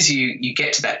soon as you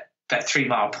get to that 3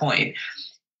 mile point,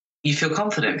 you feel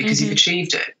confident because you've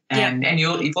achieved it. And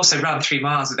you've also run 3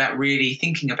 miles without really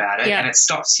thinking about it. And it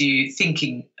stops you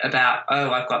thinking about,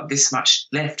 I've got this much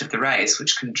left of the race,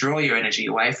 which can draw your energy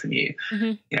away from you,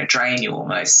 drain you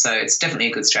almost. So it's definitely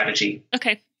a good strategy.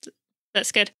 Okay.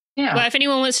 That's good. Yeah. Well, if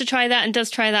anyone wants to try that and does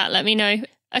try that, let me know.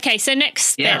 Okay, so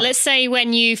next bit, let's say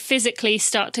when you physically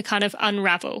start to kind of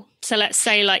unravel. So let's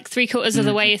say like 3/4 of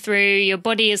the way through, your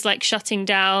body is like shutting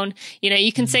down.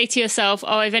 You can say to yourself,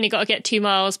 I've only got to get 2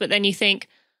 miles. But then you think,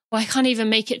 well, I can't even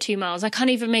make it 2 miles. I can't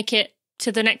even make it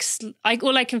to the next.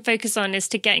 All I can focus on is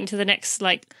to getting to the next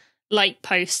like light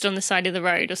post on the side of the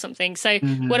road or something. So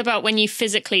what about when you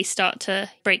physically start to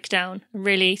break down,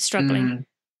 really struggling?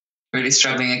 Really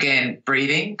struggling again,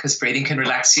 breathing, because breathing can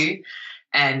relax you.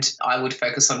 And I would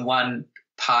focus on one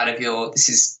part of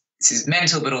this is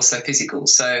mental, but also physical.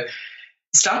 So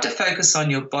start to focus on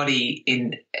your body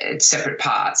in separate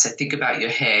parts. So think about your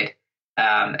head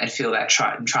and feel that.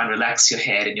 Try and relax your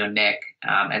head and your neck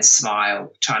and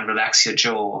smile. Try and relax your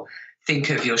jaw. Think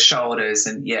of your shoulders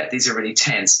and, these are really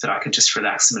tense, but I can just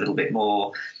relax them a little bit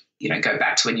more. Go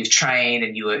back to when you've trained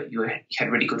and you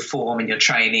had really good form in your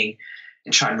training,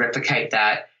 and try and replicate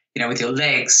that. With your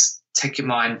legs, take your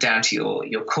mind down to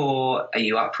your core. Are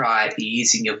you upright? Are you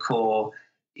using your core?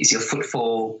 Is your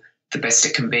footfall the best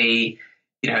it can be?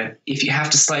 If you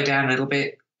have to slow down a little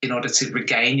bit in order to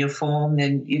regain your form,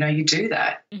 then, you do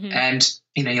that. And,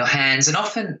 your hands. And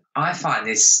often I find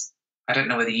this, I don't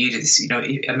know whether you do this,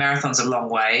 a marathon's a long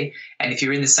way. And if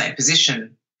you're in the same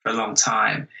position for a long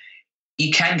time,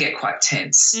 you can get quite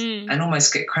tense and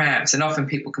almost get cramps. And often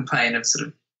people complain of sort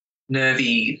of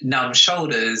nervy, numb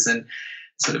shoulders and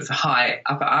sort of high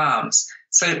upper arms.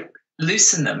 So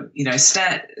loosen them, I'm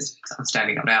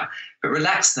standing up now, but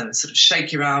relax them, sort of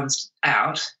shake your arms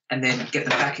out and then get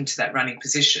them back into that running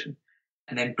position,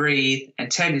 and then breathe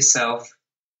and tell yourself,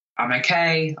 I'm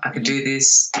okay, I can do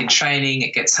this. In training,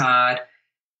 it gets hard,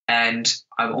 and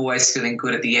I'm always feeling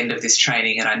good at the end of this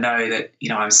training, and I know that,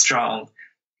 I'm strong.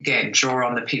 Again, draw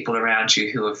on the people around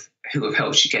you who have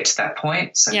helped you get to that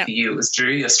point. So for you, it was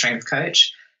Drew, your strength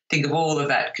coach. Think of all of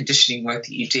that conditioning work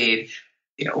that you did,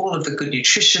 all of the good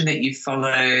nutrition that you've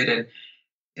followed, and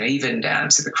even down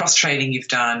to the cross training you've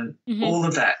done. All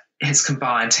of that has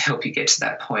combined to help you get to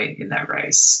that point in that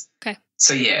race. Okay.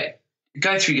 So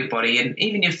go through your body, and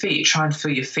even your feet. Try and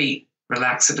feel your feet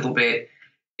relax a little bit.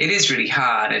 It is really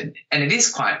hard, and it is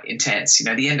quite intense.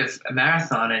 The end of a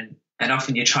marathon, and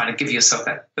often you're trying to give yourself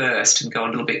that burst and go a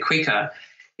little bit quicker.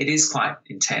 It is quite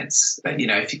intense. But,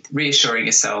 if you're reassuring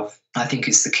yourself, I think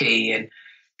is the key, and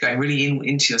going really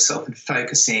into yourself and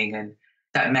focusing, and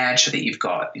that mantra that you've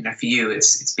got, for you,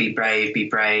 it's be brave, be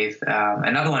brave.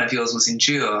 Another one of yours was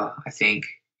endure, I think,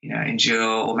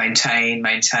 endure or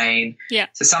maintain. Yeah.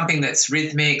 So something that's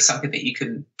rhythmic, something that you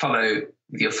can follow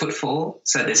with your footfall.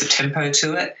 So there's a tempo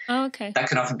to it. Oh, okay. That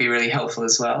can often be really helpful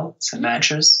as well. So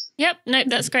mantras. Yep. No,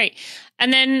 that's great.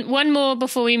 And then one more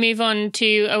before we move on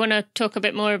to, I want to talk a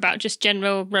bit more about just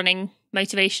general running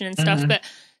motivation and stuff. But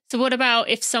so what about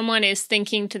if someone is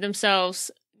thinking to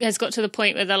themselves, has got to the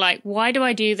point where they're like, why do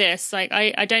I do this? Like,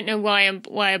 I don't know why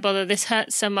I bother. This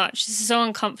hurts so much. This is so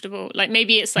uncomfortable. Like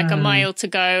maybe it's like a mile to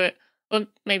go, or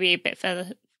maybe a bit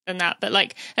further than that. But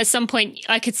like at some point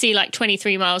I could see like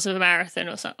 23 miles of a marathon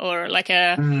or like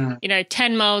a,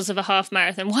 10 miles of a half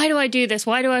marathon. Why do I do this?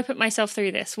 Why do I put myself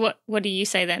through this? What do you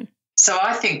say then? So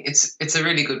I think it's a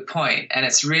really good point, and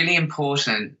it's really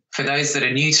important for those that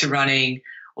are new to running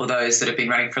or those that have been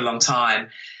running for a long time.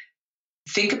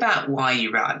 Think about why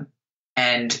you run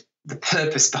and the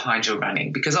purpose behind your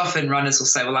running, because often runners will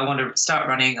say, well, I want to start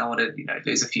running, I want to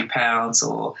lose a few pounds,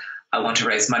 or I want to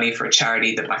raise money for a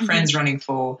charity that my friend's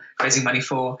raising money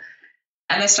for,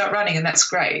 and they start running, and that's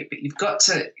great. But you've got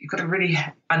to really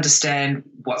understand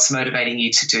what's motivating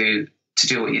you to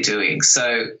do what you're doing.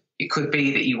 So it could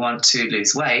be that you want to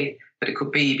lose weight, but it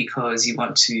could be because you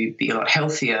want to be a lot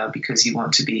healthier, because you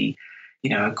want to be,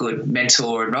 a good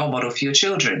mentor and role model for your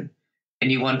children,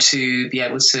 and you want to be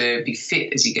able to be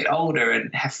fit as you get older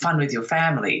and have fun with your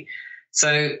family.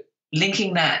 So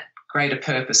linking that greater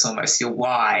purpose, almost your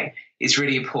why, is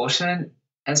really important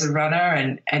as a runner.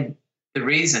 And the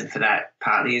reason for that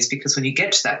partly is because when you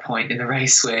get to that point in the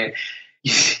race where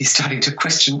you're starting to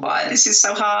question why this is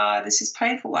so hard, this is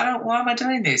painful, why am I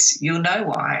doing this? You'll know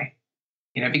why,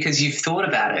 because you've thought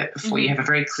about it before. You have a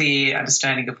very clear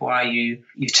understanding of why you've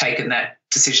taken that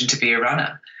decision to be a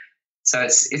runner. So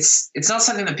it's not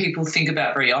something that people think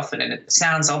about very often, and it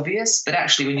sounds obvious, but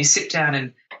actually when you sit down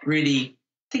and really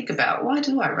think about, why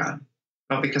do I run?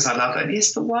 Well, because I love it.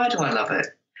 Yes, but why do I love it?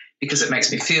 Because it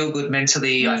makes me feel good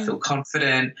mentally. I feel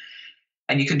confident.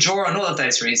 And you can draw on all of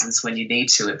those reasons when you need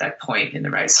to at that point in the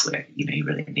race where, you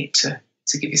really need to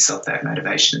give yourself that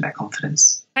motivation and that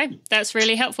confidence. Okay, that's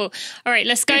really helpful. All right,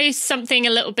 let's go something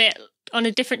a little bit on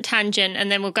a different tangent,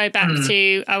 and then we'll go back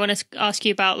to, I want to ask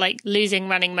you about like losing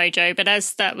running mojo, but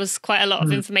as that was quite a lot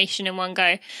of information in one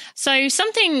go. So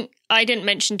something I didn't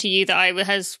mention to you that I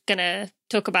was going to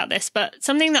talk about this, but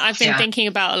something that I've been thinking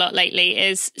about a lot lately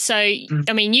is, so,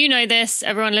 I mean, you know this,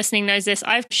 everyone listening knows this.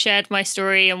 I've shared my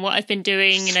story and what I've been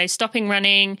doing, stopping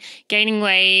running, gaining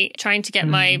weight, trying to get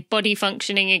my body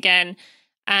functioning again.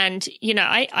 And,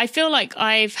 I feel like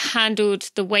I've handled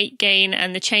the weight gain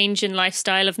and the change in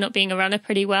lifestyle of not being a runner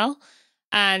pretty well.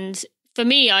 And for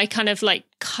me, I kind of like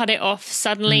cut it off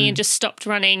suddenly and just stopped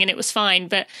running, and it was fine.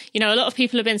 But, a lot of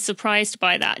people have been surprised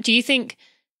by that. Do you think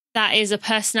that is a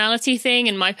personality thing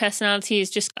and my personality is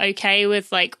just okay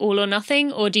with like all or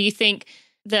nothing? Or do you think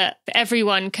that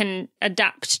everyone can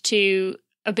adapt to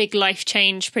a big life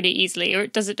change pretty easily, or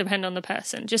does it depend on the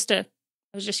person?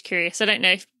 I was just curious. I don't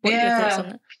know what your thoughts on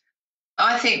that.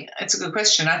 I think it's a good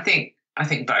question. I think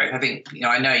both. I think,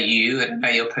 I know you and I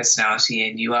know your personality,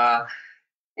 and you are,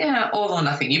 all or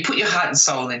nothing. You put your heart and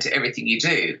soul into everything you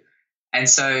do. And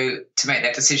so to make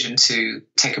that decision to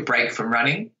take a break from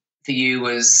running for you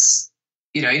was,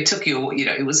 it took you,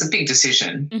 it was a big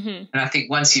decision. And I think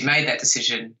once you made that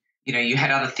decision, you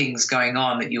had other things going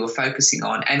on that you were focusing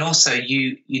on. And also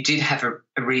you did have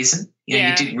a reason.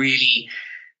 You didn't really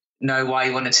know why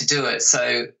you wanted to do it.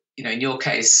 So, in your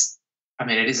case, I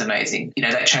mean, it is amazing.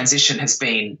 That transition has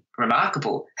been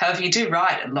remarkable. However, you do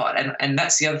write a lot. And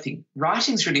that's the other thing.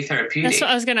 Writing's really therapeutic. That's what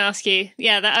I was going to ask you.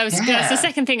 That's the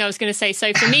second thing I was going to say.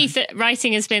 So for me,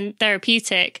 writing has been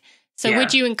therapeutic. So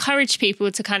would you encourage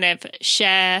people to kind of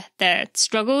share their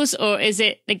struggles, or is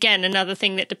it, again, another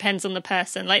thing that depends on the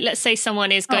person? Like, let's say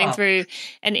someone is going through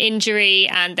an injury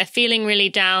and they're feeling really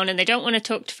down and they don't want to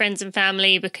talk to friends and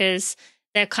family because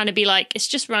they'll kind of be like, it's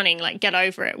just running, like, get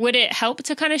over it. Would it help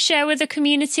to kind of share with the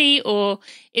community, or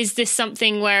is this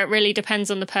something where it really depends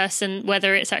on the person,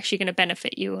 whether it's actually going to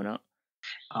benefit you or not?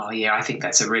 Oh, yeah, I think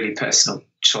that's a really personal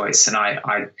choice. And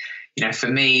I for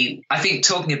me, I think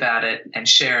talking about it and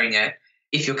sharing it,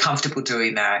 if you're comfortable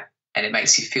doing that and it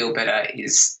makes you feel better,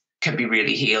 can be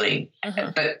really healing.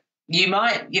 But you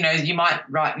might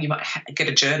get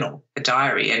a journal, a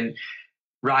diary, and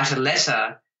write a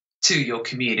letter to your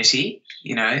community,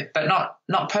 but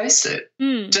not post it.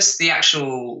 Just the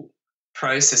actual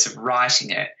process of writing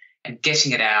it and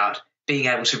getting it out, being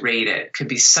able to read it can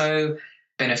be so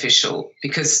beneficial,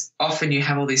 because often you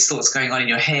have all these thoughts going on in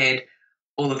your head.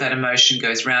 All of that emotion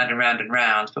goes round and round and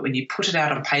round. But when you put it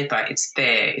out on paper, it's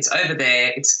there, it's over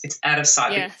there, it's out of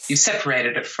sight. Yes. You've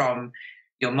separated it from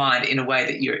your mind in a way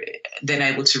that you're then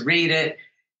able to read it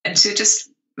and to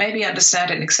just maybe understand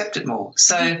it and accept it more.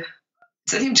 So I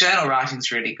think journal writing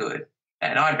is really good.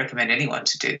 And I'd recommend anyone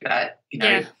to do that, you know.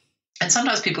 Yeah. And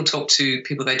sometimes people talk to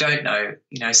people they don't know,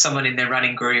 you know, someone in their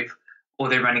running group or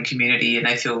their running community, and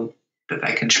they feel that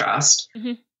they can trust.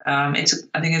 Mm-hmm. I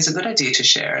think it's a good idea to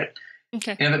share it.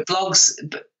 Okay. You know, but blogs,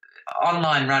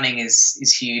 online running is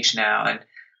huge now, and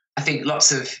I think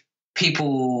lots of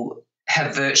people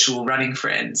have virtual running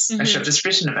friends. Mm-hmm. Actually, I've just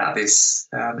written about this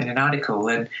in an article,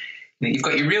 and you know, you've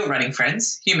got your real running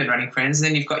friends, human running friends, and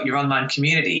then you've got your online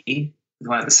community,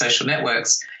 one of the social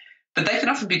networks. But they can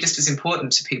often be just as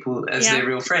important to people as their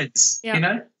real friends, you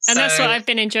know? And that's what I've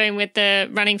been enjoying with the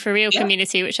Running for Real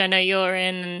community, which I know you're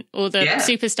in, and all the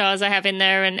superstars I have in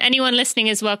there. And anyone listening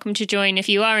is welcome to join if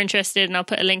you are interested, and I'll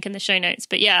put a link in the show notes.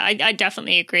 But yeah, I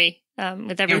definitely agree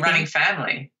with everything. Your running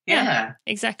family. Yeah,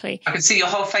 exactly. I could see your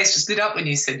whole face just lit up when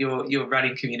you said your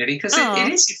running community, because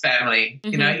it is your family.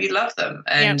 Mm-hmm. You know, you love them,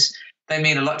 and they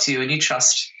mean a lot to you, and you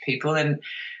trust people. And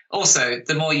also,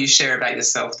 the more you share about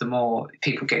yourself, the more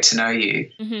people get to know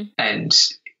you and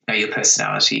know your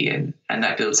personality, and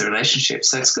that builds a relationship.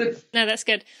 So it's good. No, that's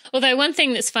good. Although one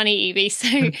thing that's funny, Evie, so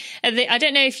I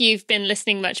don't know if you've been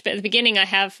listening much, but at the beginning I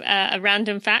have a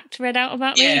random fact read out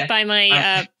about me by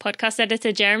my podcast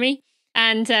editor, Jeremy.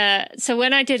 And so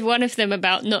when I did one of them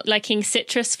about not liking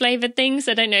citrus flavored things,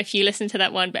 I don't know if you listened to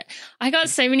that one, but I got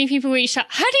so many people reached out,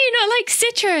 how do you not like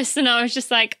citrus? And I was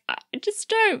just like, I just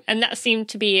don't. And that seemed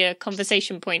to be a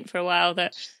conversation point for a while,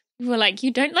 that people were like,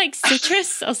 you don't like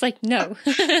citrus? I was like, no.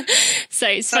 So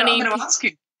it's funny. I'm going to ask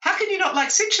you, how can you not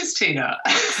like citrus, Tina?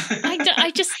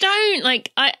 I just don't.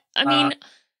 Like, I mean...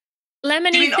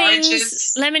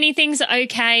 Lemony things are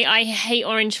okay. I hate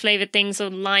orange flavored things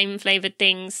or lime flavored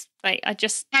things. Like, I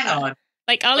just hang on.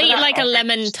 Like, I'll eat like a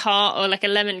lemon tart or like a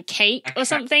lemon cake or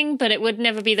something, but it would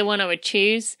never be the one I would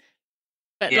choose.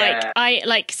 But like, I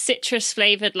like citrus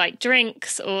flavored like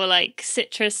drinks or like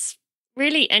citrus,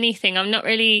 really anything. I'm not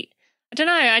really, I don't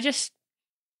know.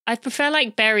 I prefer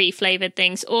like berry flavored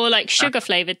things or like sugar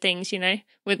flavored things, you know,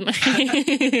 with my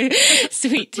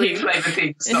sweet tooth. Flavored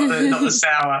things, not the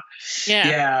sour.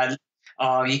 Yeah.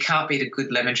 Oh, you can't beat a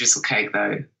good lemon drizzle cake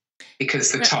though,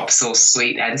 because the top's all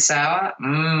sweet and sour.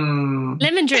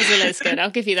 Lemon drizzle is good.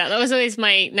 I'll give you that. That was always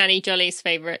my Nanny Jolly's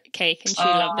favourite cake, and she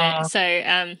loved it. So,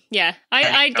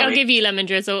 I'll give you lemon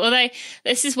drizzle. Although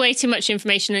this is way too much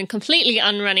information and completely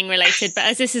unrunning related, but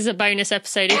as this is a bonus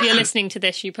episode, if you're listening to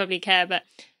this, you probably care. But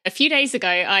a few days ago,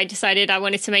 I decided I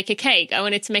wanted to make a cake. I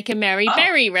wanted to make a Mary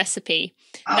Berry recipe.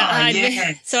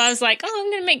 So I was like,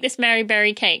 I'm going to make this Mary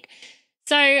Berry cake.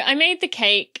 So I made the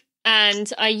cake,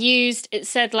 and I used, it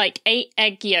said like 8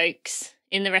 egg yolks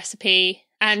in the recipe,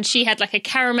 and she had like a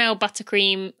caramel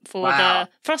buttercream for the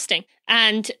frosting.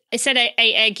 And it said 8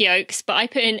 egg yolks, but I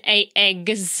put in 8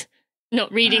 eggs,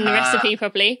 not reading the recipe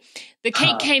properly. The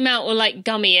cake came out all like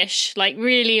gummy-ish, like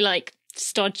really like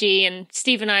stodgy, and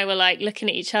Steve and I were like looking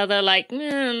at each other like,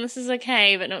 this is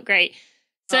okay, but not great.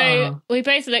 So we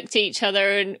both looked at each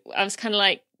other, and I was kind of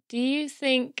like, do you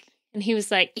think? And he was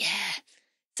like, yeah.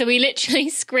 So we literally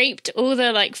scraped all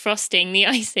the like frosting, the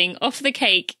icing off the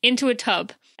cake into a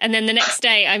tub. And then the next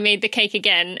day I made the cake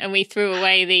again, and we threw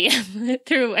away the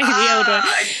old one.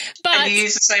 But and you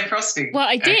used the same frosting. Well,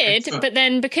 I did, but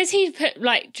then because he put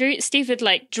like Steve had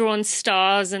like drawn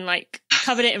stars and like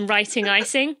covered it in writing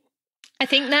icing, I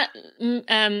think that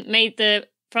made the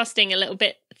frosting a little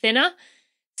bit thinner.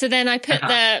 So then I put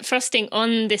the frosting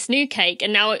on this new cake,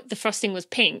 and now the frosting was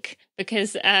pink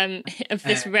because of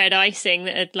this red icing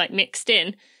that had like mixed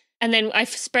in. And then I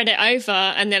spread it over,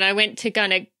 and then I went to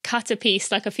kind of cut a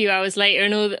piece like a few hours later,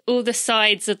 and all the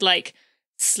sides had like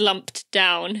slumped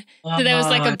down. So there was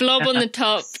like a blob on the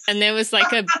top, and there was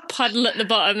like a puddle at the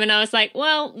bottom, and I was like,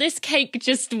 well, this cake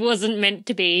just wasn't meant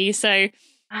to be. So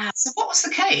what was the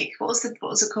cake? What was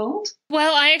it called?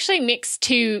 Well, I actually mixed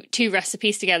two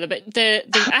recipes together, but the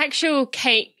actual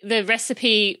cake, the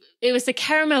recipe, it was the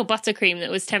caramel buttercream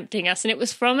that was tempting us, and it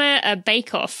was from a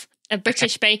bake-off, a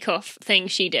British bake-off thing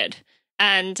she did.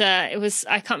 And it was,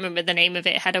 I can't remember the name of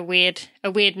it. It had a weird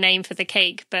name for the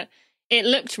cake, but it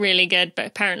looked really good. But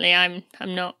apparently I'm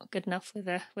not good enough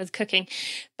with cooking.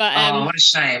 But what a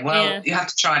shame. Well, you have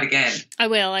to try it again. I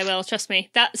will, trust me.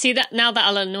 Now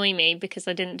that'll annoy me because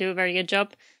I didn't do a very good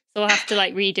job. So I'll have to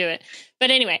like redo it.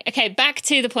 But anyway, okay, back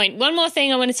to the point. One more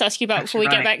thing I wanted to ask you about before we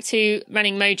get back to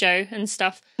running mojo and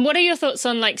stuff. What are your thoughts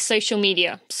on like social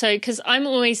media? So, because I'm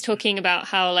always talking about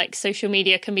how like social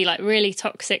media can be like really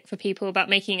toxic for people, about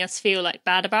making us feel like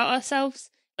bad about ourselves.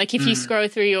 Like if you scroll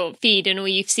through your feed and all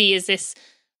you see is this,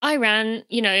 I ran,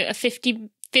 a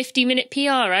 50-minute PR.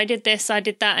 I did this, I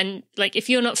did that. And like, if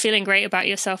you're not feeling great about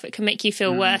yourself, it can make you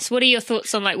feel worse. What are your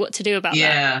thoughts on like what to do about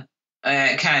that?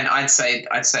 I'd say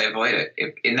avoid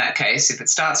it. In that case, if it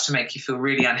starts to make you feel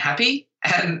really unhappy,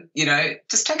 and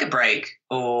just take a break,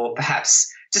 or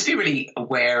perhaps just be really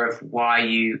aware of why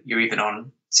you're even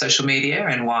on social media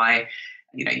and why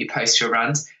you post your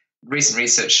runs. Recent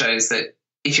research shows that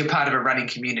if you're part of a running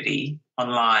community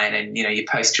online and you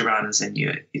post your runs and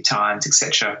your times,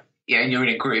 etc., and you're in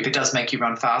a group, it does make you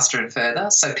run faster and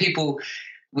further. So people,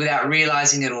 without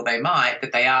realizing it, or they might,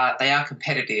 but they are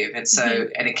competitive, and so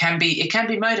and it can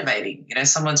be motivating.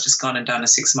 Someone's just gone and done a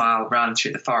 6-mile run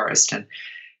through the forest, and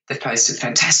they've posted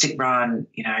fantastic run,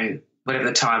 whatever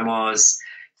the time was,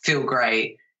 feel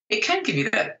great. It can give you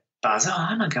that buzz. Oh,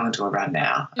 I'm not going to a run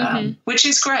now, which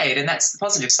is great, and that's the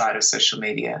positive side of social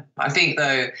media. I think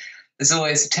though, there's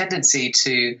always a tendency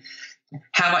to,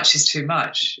 how much is too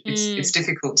much? It's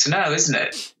difficult to know, isn't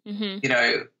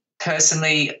it?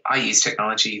 Personally, I use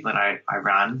technology when I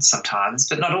run sometimes,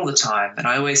 but not all the time. And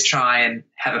I always try and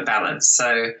have a balance.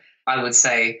 So I would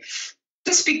say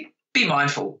just be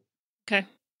mindful. Okay.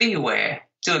 Be aware.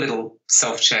 Do a little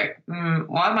self-check.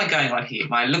 Why am I going on here?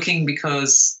 Am I looking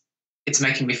because it's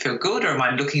making me feel good, or am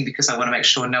I looking because I want to make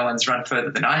sure no one's run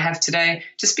further than I have today?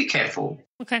 Just be careful.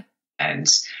 Okay. And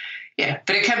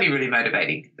but it can be really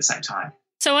motivating at the same time.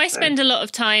 So I spend a lot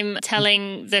of time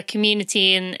telling the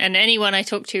community and anyone I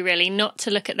talk to really not to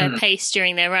look at their pace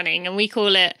during their running. And we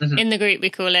call it, in the group,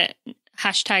 we call it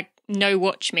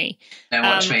 #NoWatchMe. No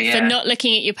watch me, yeah. So not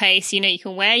looking at your pace, you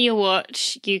can wear your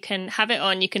watch, you can have it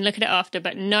on, you can look at it after,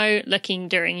 but no looking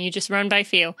during. You just run by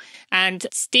feel. And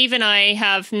Steve and I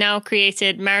have now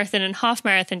created marathon and half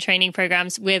marathon training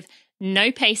programs with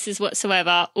no paces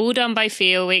whatsoever, all done by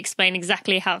feel. We explain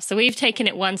exactly how. So we've taken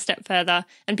it one step further,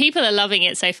 and people are loving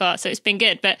it so far. So it's been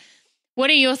good. But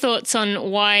what are your thoughts on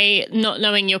why not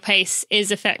knowing your pace is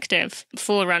effective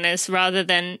for runners, rather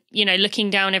than,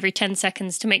 looking down every 10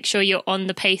 seconds to make sure you're on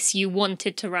the pace you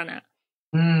wanted to run at?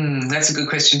 That's a good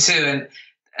question too.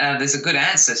 And there's a good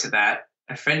answer to that.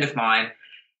 A friend of mine,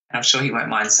 and I'm sure he won't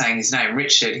mind saying his name,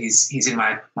 Richard, he's in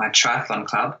my triathlon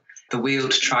club, the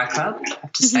Wheeled Tri Club, I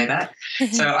have to say that.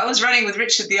 So I was running with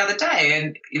Richard the other day,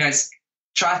 and, it's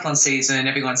triathlon season,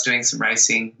 everyone's doing some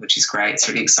racing, which is great. It's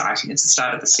really exciting. It's the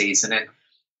start of the season.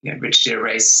 And, Richard did a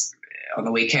race on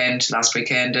the last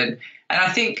weekend. And I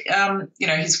think,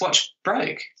 his watch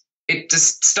broke. It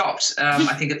just stopped,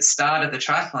 I think, at the start of the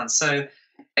triathlon. So,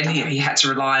 and he had to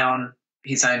rely on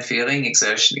his own feeling,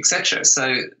 exertion, etc.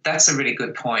 So that's a really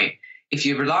good point. If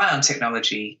you rely on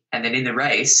technology and then in the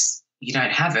race, you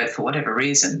don't have it for whatever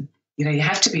reason, you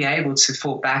have to be able to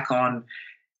fall back on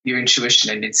your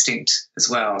intuition and instinct as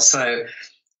well. So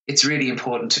it's really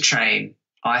important to train,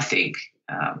 I think.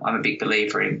 I'm a big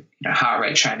believer in heart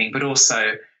rate training, but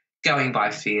also going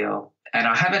by feel. And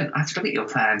I have to look at your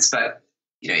plans, but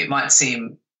it might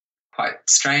seem quite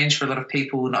strange for a lot of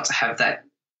people not to have that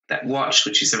watch,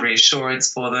 which is a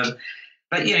reassurance for them.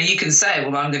 But you can say,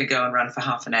 well, I'm going to go and run for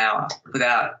half an hour,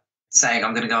 without saying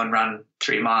I'm going to go and run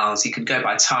 3 miles. You can go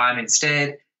by time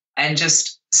instead and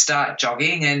just start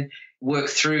jogging and work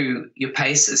through your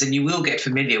paces, and you will get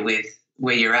familiar with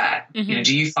where you're at. Do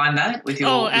you find that with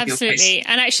your absolutely. Your pace?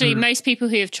 And actually, most people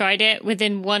who have tried it,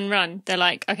 within one run, they're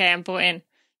like, okay, I'm bought in,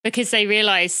 because they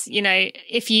realize,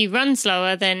 if you run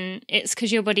slower, then it's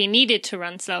because your body needed to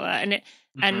run slower.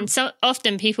 And so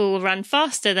often people will run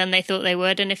faster than they thought they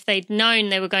would. And if they'd known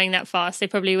they were going that fast, they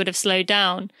probably would have slowed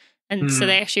down. And so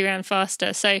they actually ran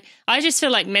faster. So I just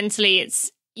feel like mentally it's,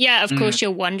 of course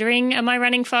you're wondering, am I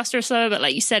running faster or slower? But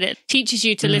like you said, it teaches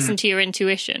you to listen to your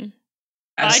intuition.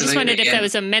 Absolutely, I just wondered if there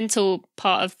was a mental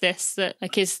part of this, that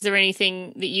is there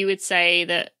anything that you would say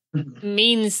that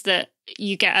means that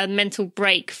you get a mental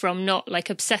break from not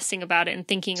obsessing about it and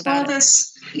thinking about it?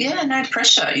 There's, no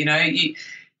pressure,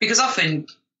 because often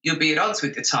you'll be at odds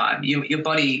with the time. Your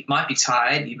body might be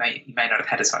tired. You may not have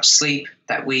had as much sleep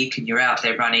that week, and you're out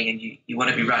there running, and you want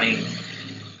to be running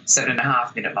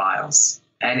 7.5 minute miles,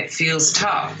 and it feels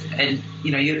tough. And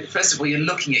first of all, you're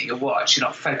looking at your watch. You're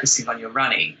not focusing on your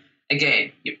running.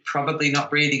 Again, you're probably not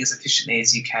breathing as efficiently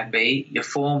as you can be. Your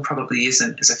form probably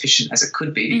isn't as efficient as it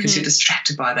could be, because you're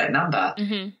distracted by that number.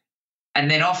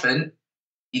 And then often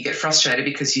you get frustrated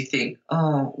because you think,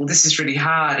 oh, well, this is really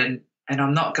hard, and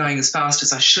I'm not going as fast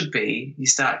as I should be. You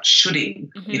start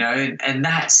shooting, and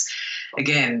that's,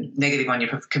 again, negative on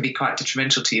your, can be quite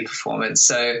detrimental to your performance.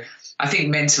 So I think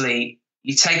mentally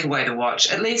you take away the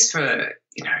watch, at least for,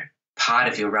 part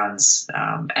of your runs.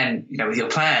 And, with your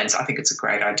plans, I think it's a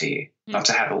great idea not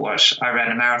to have a watch. I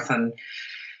ran a marathon,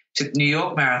 to New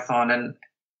York Marathon, and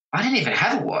I didn't even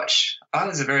have a watch. I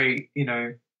was a very,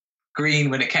 green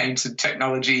when it came to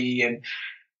technology and,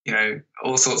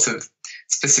 all sorts of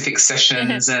specific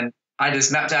sessions. And I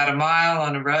just mapped out a mile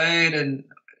on a road and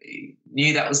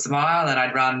knew that was the mile, and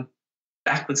I'd run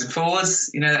backwards and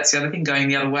forwards. That's the other thing. Going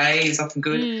the other way is often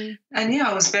good. And I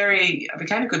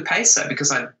became a good pacer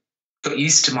because I got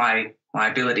used to my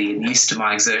ability and used to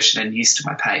my exertion and used to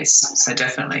my pace. So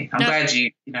definitely, I'm glad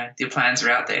your plans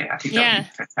are out there. I think that would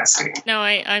be fantastic. No,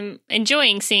 I'm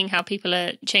enjoying seeing how people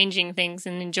are changing things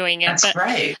and enjoying it. That's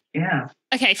great. Yeah.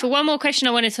 Okay, for one more question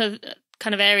I wanted to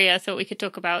kind of area I thought we could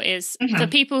talk about is for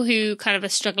people who kind of are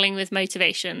struggling with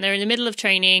motivation. They're in the middle of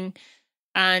training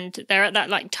and they're at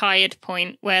that like tired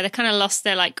point where they kind of lost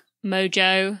their like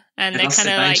mojo, and they're kind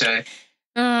of like,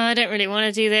 oh, I don't really want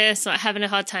to do this, like having a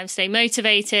hard time staying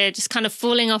motivated, just kind of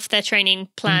falling off their training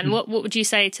plan. What would you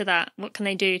say to that? What can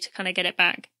they do to kind of get it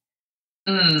back?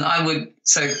 I would,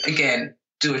 so again,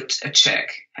 do a check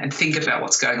and think about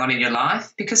what's going on in your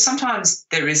life, because sometimes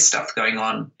there is stuff going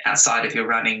on outside of your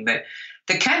running that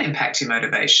can impact your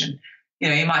motivation.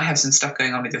 You might have some stuff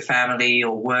going on with your family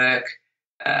or work.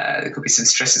 There could be some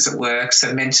stresses at work.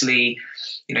 So mentally,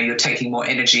 you're taking more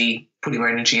energy, putting more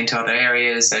energy into other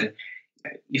areas, and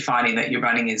you're finding that your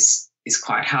running is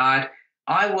quite hard.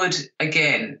 I would,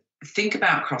 again, think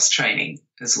about cross-training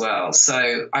as well.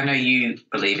 So I know you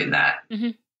believe in that.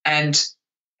 And,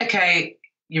 okay,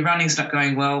 your running's not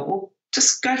going well,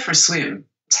 just go for a swim.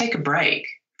 Take a break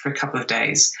for a couple of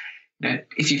days.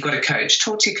 If you've got a coach,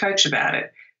 talk to your coach about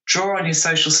it. Draw on your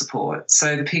social support.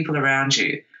 So the people around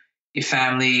you, your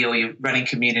family or your running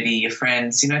community, your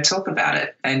friends, talk about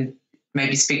it, and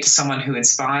maybe speak to someone who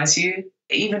inspires you.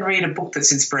 Even read a book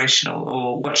that's inspirational,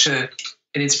 or watch an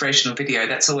inspirational video.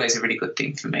 That's always a really good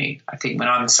thing for me, I think, when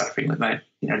I'm suffering with low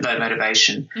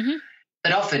motivation.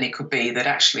 But often it could be that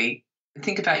actually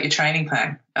think about your training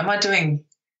plan. Am I doing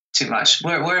too much?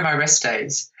 Where are my rest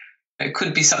days? It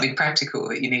could be something practical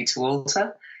that you need to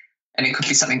alter, and it could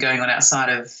be something going on outside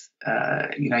of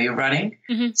your running.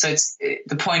 So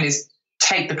the point is,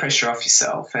 take the pressure off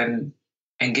yourself and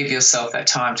give yourself that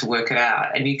time to work it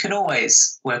out. And you can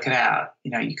always work it out.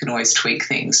 You can always tweak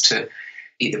things to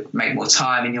either make more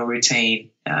time in your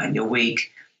routine, in your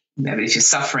week. Maybe if you're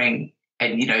suffering,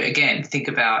 and, again, think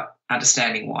about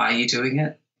understanding why you're doing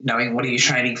it, knowing what are you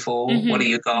training for, what are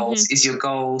your goals? Is your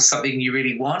goal something you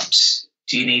really want?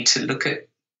 Do you need to look at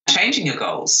changing your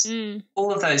goals?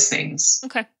 All of those things,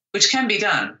 which can be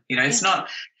done. It's not,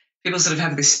 people sort of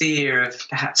have this fear of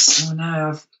perhaps, oh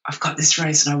no, I've got this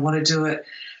race and I want to do it.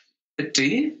 But do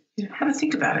you? Have a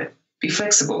think about it. Be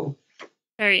flexible.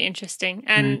 Very interesting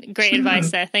and great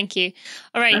advice there. Thank you.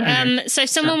 All right. So if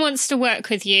someone wants to work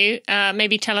with you,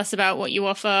 maybe tell us about what you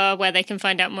offer, where they can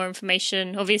find out more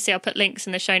information. Obviously, I'll put links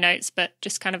in the show notes, but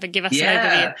just kind of give us an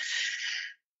overview.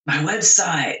 My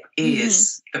website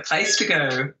is the place to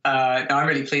go. No, I'm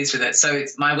really pleased with it. So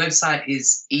my website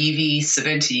is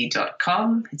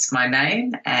evieservenit.com. It's my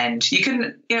name, and you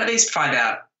can at least find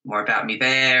out more about me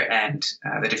there and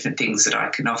the different things that I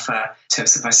can offer in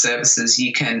terms of my services.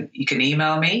 You can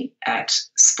email me at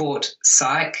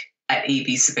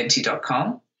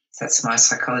sportpsych@evieservenit.com. So that's my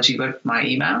psychology my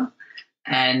email.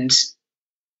 And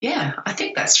I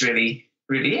think that's really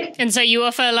it. And so you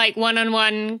offer like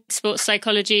one-on-one sports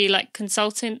psychology, like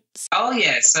consultants? Oh,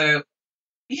 yeah. So,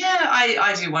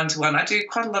 I do one-to-one. I do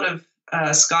quite a lot of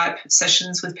Skype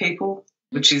sessions with people,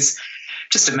 which is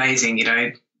just amazing,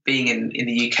 being in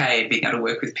the UK, being able to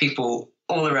work with people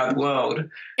all around the world.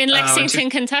 In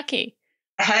Lexington, Kentucky.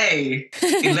 Hey,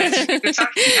 in Lexington,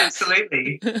 Kentucky,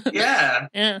 absolutely. Yeah,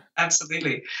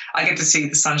 absolutely. I get to see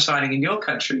the sun shining in your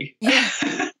country. Yeah.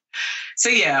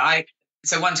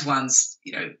 So one-to-ones,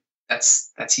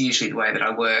 that's usually the way that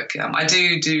I work. I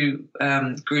do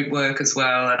group work as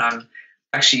well, and I'm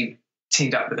actually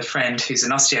teamed up with a friend who's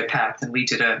an osteopath, and we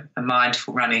did a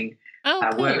mindful running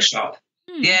workshop.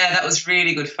 Yeah, that was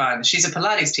really good fun. She's a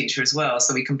Pilates teacher as well,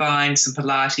 so we combined some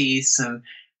Pilates, some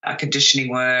conditioning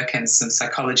work, and some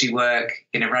psychology work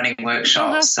in a running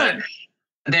workshop. So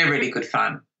they're really good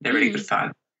fun. They're really good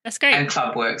fun. That's great. And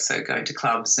club work, so going to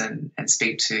clubs and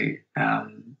speak to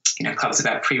clubs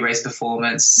about pre-race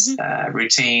performance,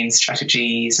 routines,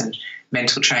 strategies, and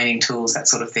mental training tools, that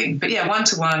sort of thing. But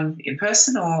one-to-one in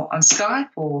person or on Skype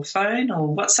or phone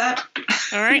or WhatsApp.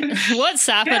 All right,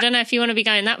 WhatsApp. I don't know if you want to be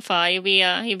going that far. You'll be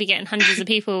getting hundreds of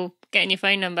people getting your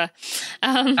phone number.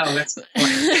 That's the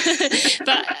point.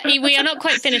 But we are not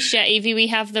quite finished yet, Evie. We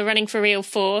have the Running for Real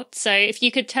 4. So if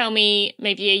you could tell me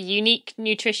maybe a unique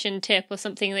nutrition tip or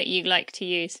something that you like to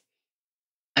use.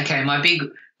 Okay, my big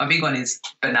one is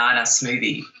banana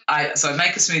smoothie. I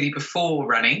make a smoothie before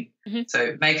running.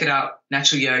 So make it up,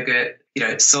 natural yogurt,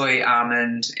 soy,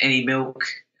 almond, any milk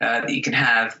that you can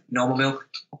have, normal milk,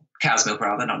 cow's milk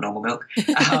rather, not normal milk.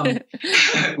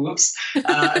 Whoops.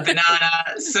 A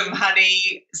banana, some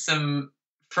honey, some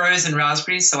frozen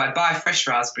raspberries. So I buy fresh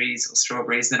raspberries or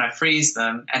strawberries, then I freeze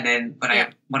them. And then when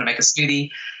I want to make a smoothie,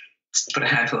 just put a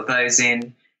handful of those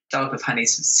in, dollop of honey,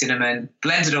 some cinnamon,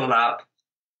 blend it all up,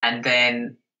 and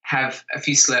then have a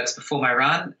few slurps before my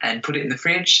run and put it in the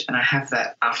fridge, and I have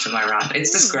that after my run.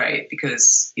 It's just great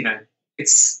because,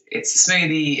 it's a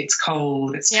smoothie, it's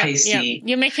cold, it's tasty. Yeah.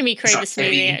 You're making me crave a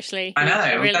smoothie, actually. I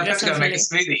know. Really, I'd have to go make a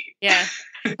smoothie. Yeah.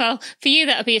 Well, for you,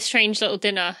 that would be a strange little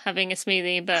dinner, having a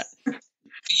smoothie, but... For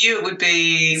you, it would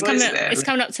be... It's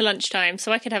coming up to lunchtime,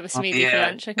 so I could have a smoothie for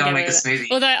lunch. I can make a smoothie.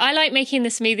 Although I like making the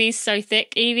smoothies so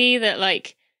thick, Evie, that,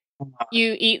 like,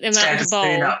 you eat them out of a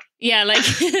bowl. Yeah, like...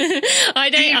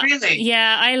 I don't... Do you really?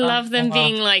 Yeah, I love them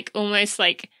being, like, almost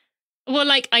like... Well,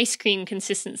 like ice cream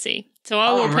consistency. So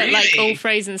I will put like all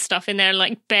frozen stuff in there and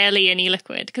like barely any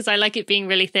liquid because I like it being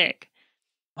really thick.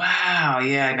 Wow.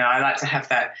 Yeah, no, I like to have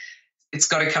that. It's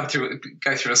got to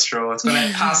go through a straw. It's got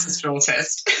to pass the straw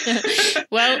test.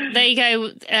 Well, there you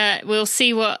go. We'll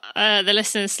see what the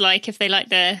listeners like. If they like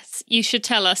this, you should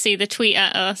tell us, either tweet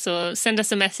at us or send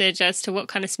us a message as to what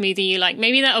kind of smoothie you like.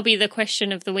 Maybe that'll be the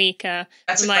question of the week for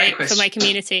my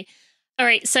community. All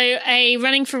right, so a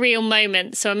running for real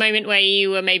moment. So a moment where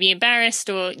you were maybe embarrassed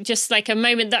or just like a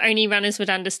moment that only runners would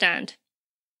understand.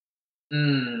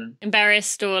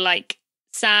 Embarrassed or like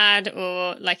sad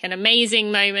or like an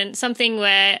amazing moment, something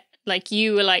where like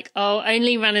you were like, oh,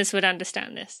 only runners would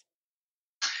understand this.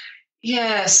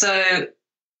 Yeah, so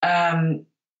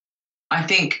I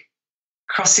think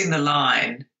crossing the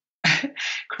line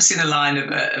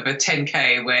of a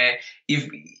 10K where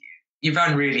you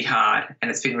run really hard and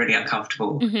it's been really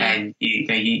uncomfortable, and you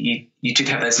did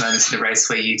have those moments in the race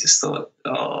where you just thought,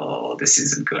 oh, this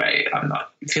isn't great, I'm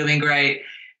not feeling great,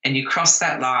 and you cross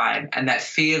that line and that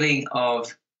feeling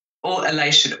of all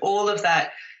elation, all of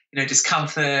that,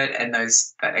 discomfort and that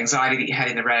anxiety that you had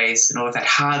in the race and all of that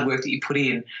hard work that you put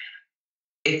in,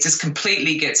 it just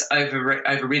completely gets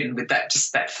overridden with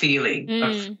that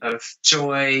feeling of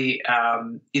joy,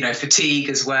 fatigue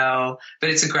as well.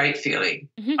 But it's a great feeling.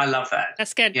 I love that.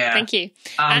 That's good. Yeah. Thank you.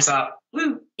 Arms up.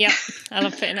 Woo. Yeah, I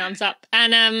love putting arms up.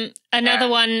 And another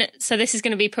one, so this is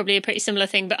going to be probably a pretty similar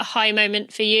thing, but a high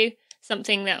moment for you,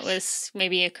 something that was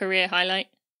maybe a career highlight.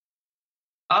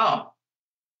 Oh,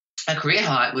 a career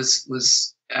highlight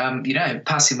was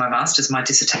passing my master's, my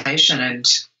dissertation,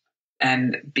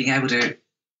 and being able to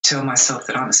tell myself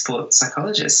that I'm a sports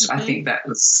psychologist. I think that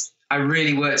was, I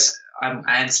really worked,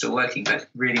 I am still working, but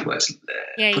really worked,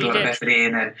 put a lot of effort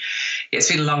in, and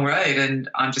it's been a long road and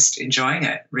I'm just enjoying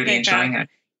it, really enjoying it.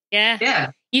 Yeah.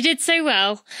 Yeah. You did so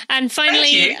well. And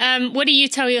finally, what do you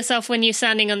tell yourself when you're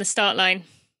standing on the start line?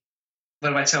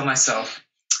 What do I tell myself?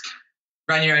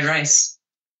 Run your own race.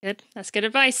 Good. That's good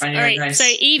advice. All right. So,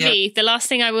 Evie, the last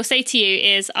thing I will say to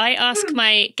you is I ask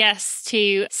my guests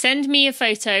to send me a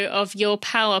photo of your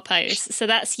power pose. So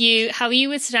that's you, how you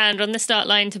would stand on the start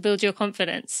line to build your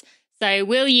confidence. So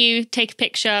will you take a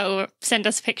picture or send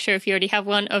us a picture if you already have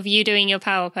one of you doing your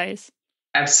power pose?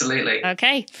 Absolutely.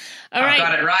 Okay. All right. I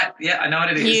got it right. Yeah, I know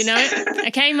what it is. You know it.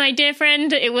 Okay, my dear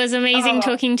friend, it was amazing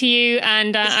talking to you,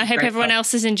 and I hope everyone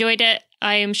else has enjoyed it.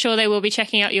 I am sure they will be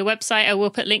checking out your website. I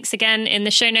will put links again in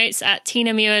the show notes at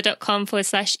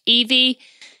tinamuir.com/Evie,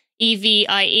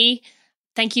 EVIE.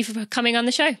 Thank you for coming on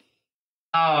the show.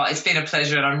 Oh, it's been a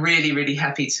pleasure, and I'm really, really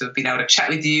happy to have been able to chat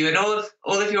with you and all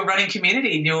of your running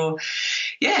community and your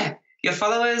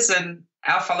followers and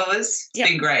our followers. It's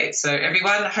been great. So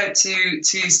everyone, I hope to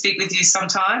speak with you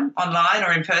sometime online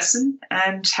or in person,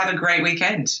 and have a great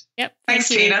weekend. Yep. Thanks,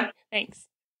 Tina. Thanks.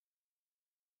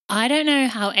 I don't know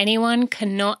how anyone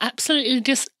cannot absolutely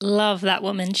just love that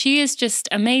woman. She is just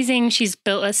amazing. She's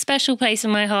built a special place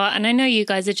in my heart, and I know you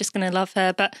guys are just going to love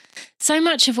her, but so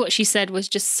much of what she said was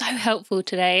just so helpful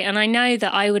today, and I know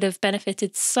that I would have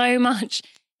benefited so much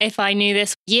if I knew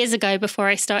this years ago before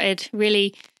I started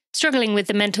really struggling with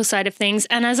the mental side of things.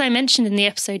 And as I mentioned in the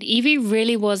episode, Evie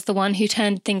really was the one who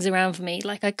turned things around for me.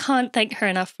 Like, I can't thank her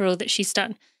enough for all that she's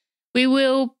done. We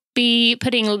will be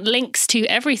putting links to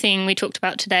everything we talked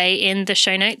about today in the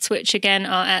show notes, which again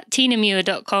are at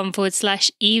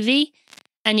tinamuir.com/Evie.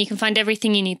 And you can find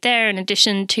everything you need there, in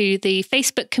addition to the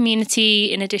Facebook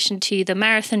community, in addition to the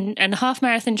marathon and half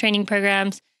marathon training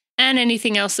programs, and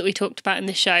anything else that we talked about in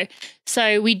the show.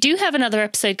 So we do have another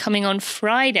episode coming on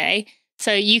Friday,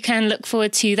 so you can look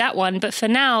forward to that one. But for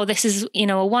now, this is,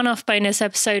 a one-off bonus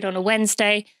episode on a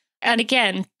Wednesday. And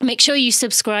again, make sure you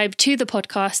subscribe to the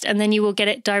podcast, and then you will get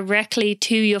it directly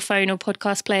to your phone or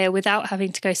podcast player without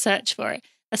having to go search for it.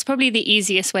 That's probably the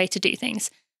easiest way to do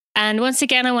things. And once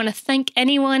again, I want to thank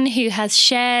anyone who has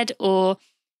shared or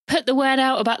put the word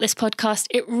out about this podcast.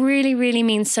 It really, really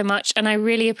means so much, and I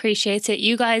really appreciate it.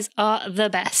 You guys are the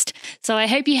best. So I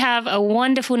hope you have a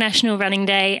wonderful National Running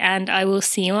Day, and I will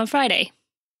see you on Friday.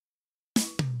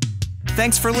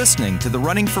 Thanks for listening to the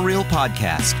Running for Real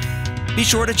podcast. Be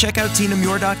sure to check out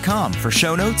tinamuir.com for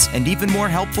show notes and even more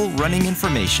helpful running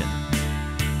information.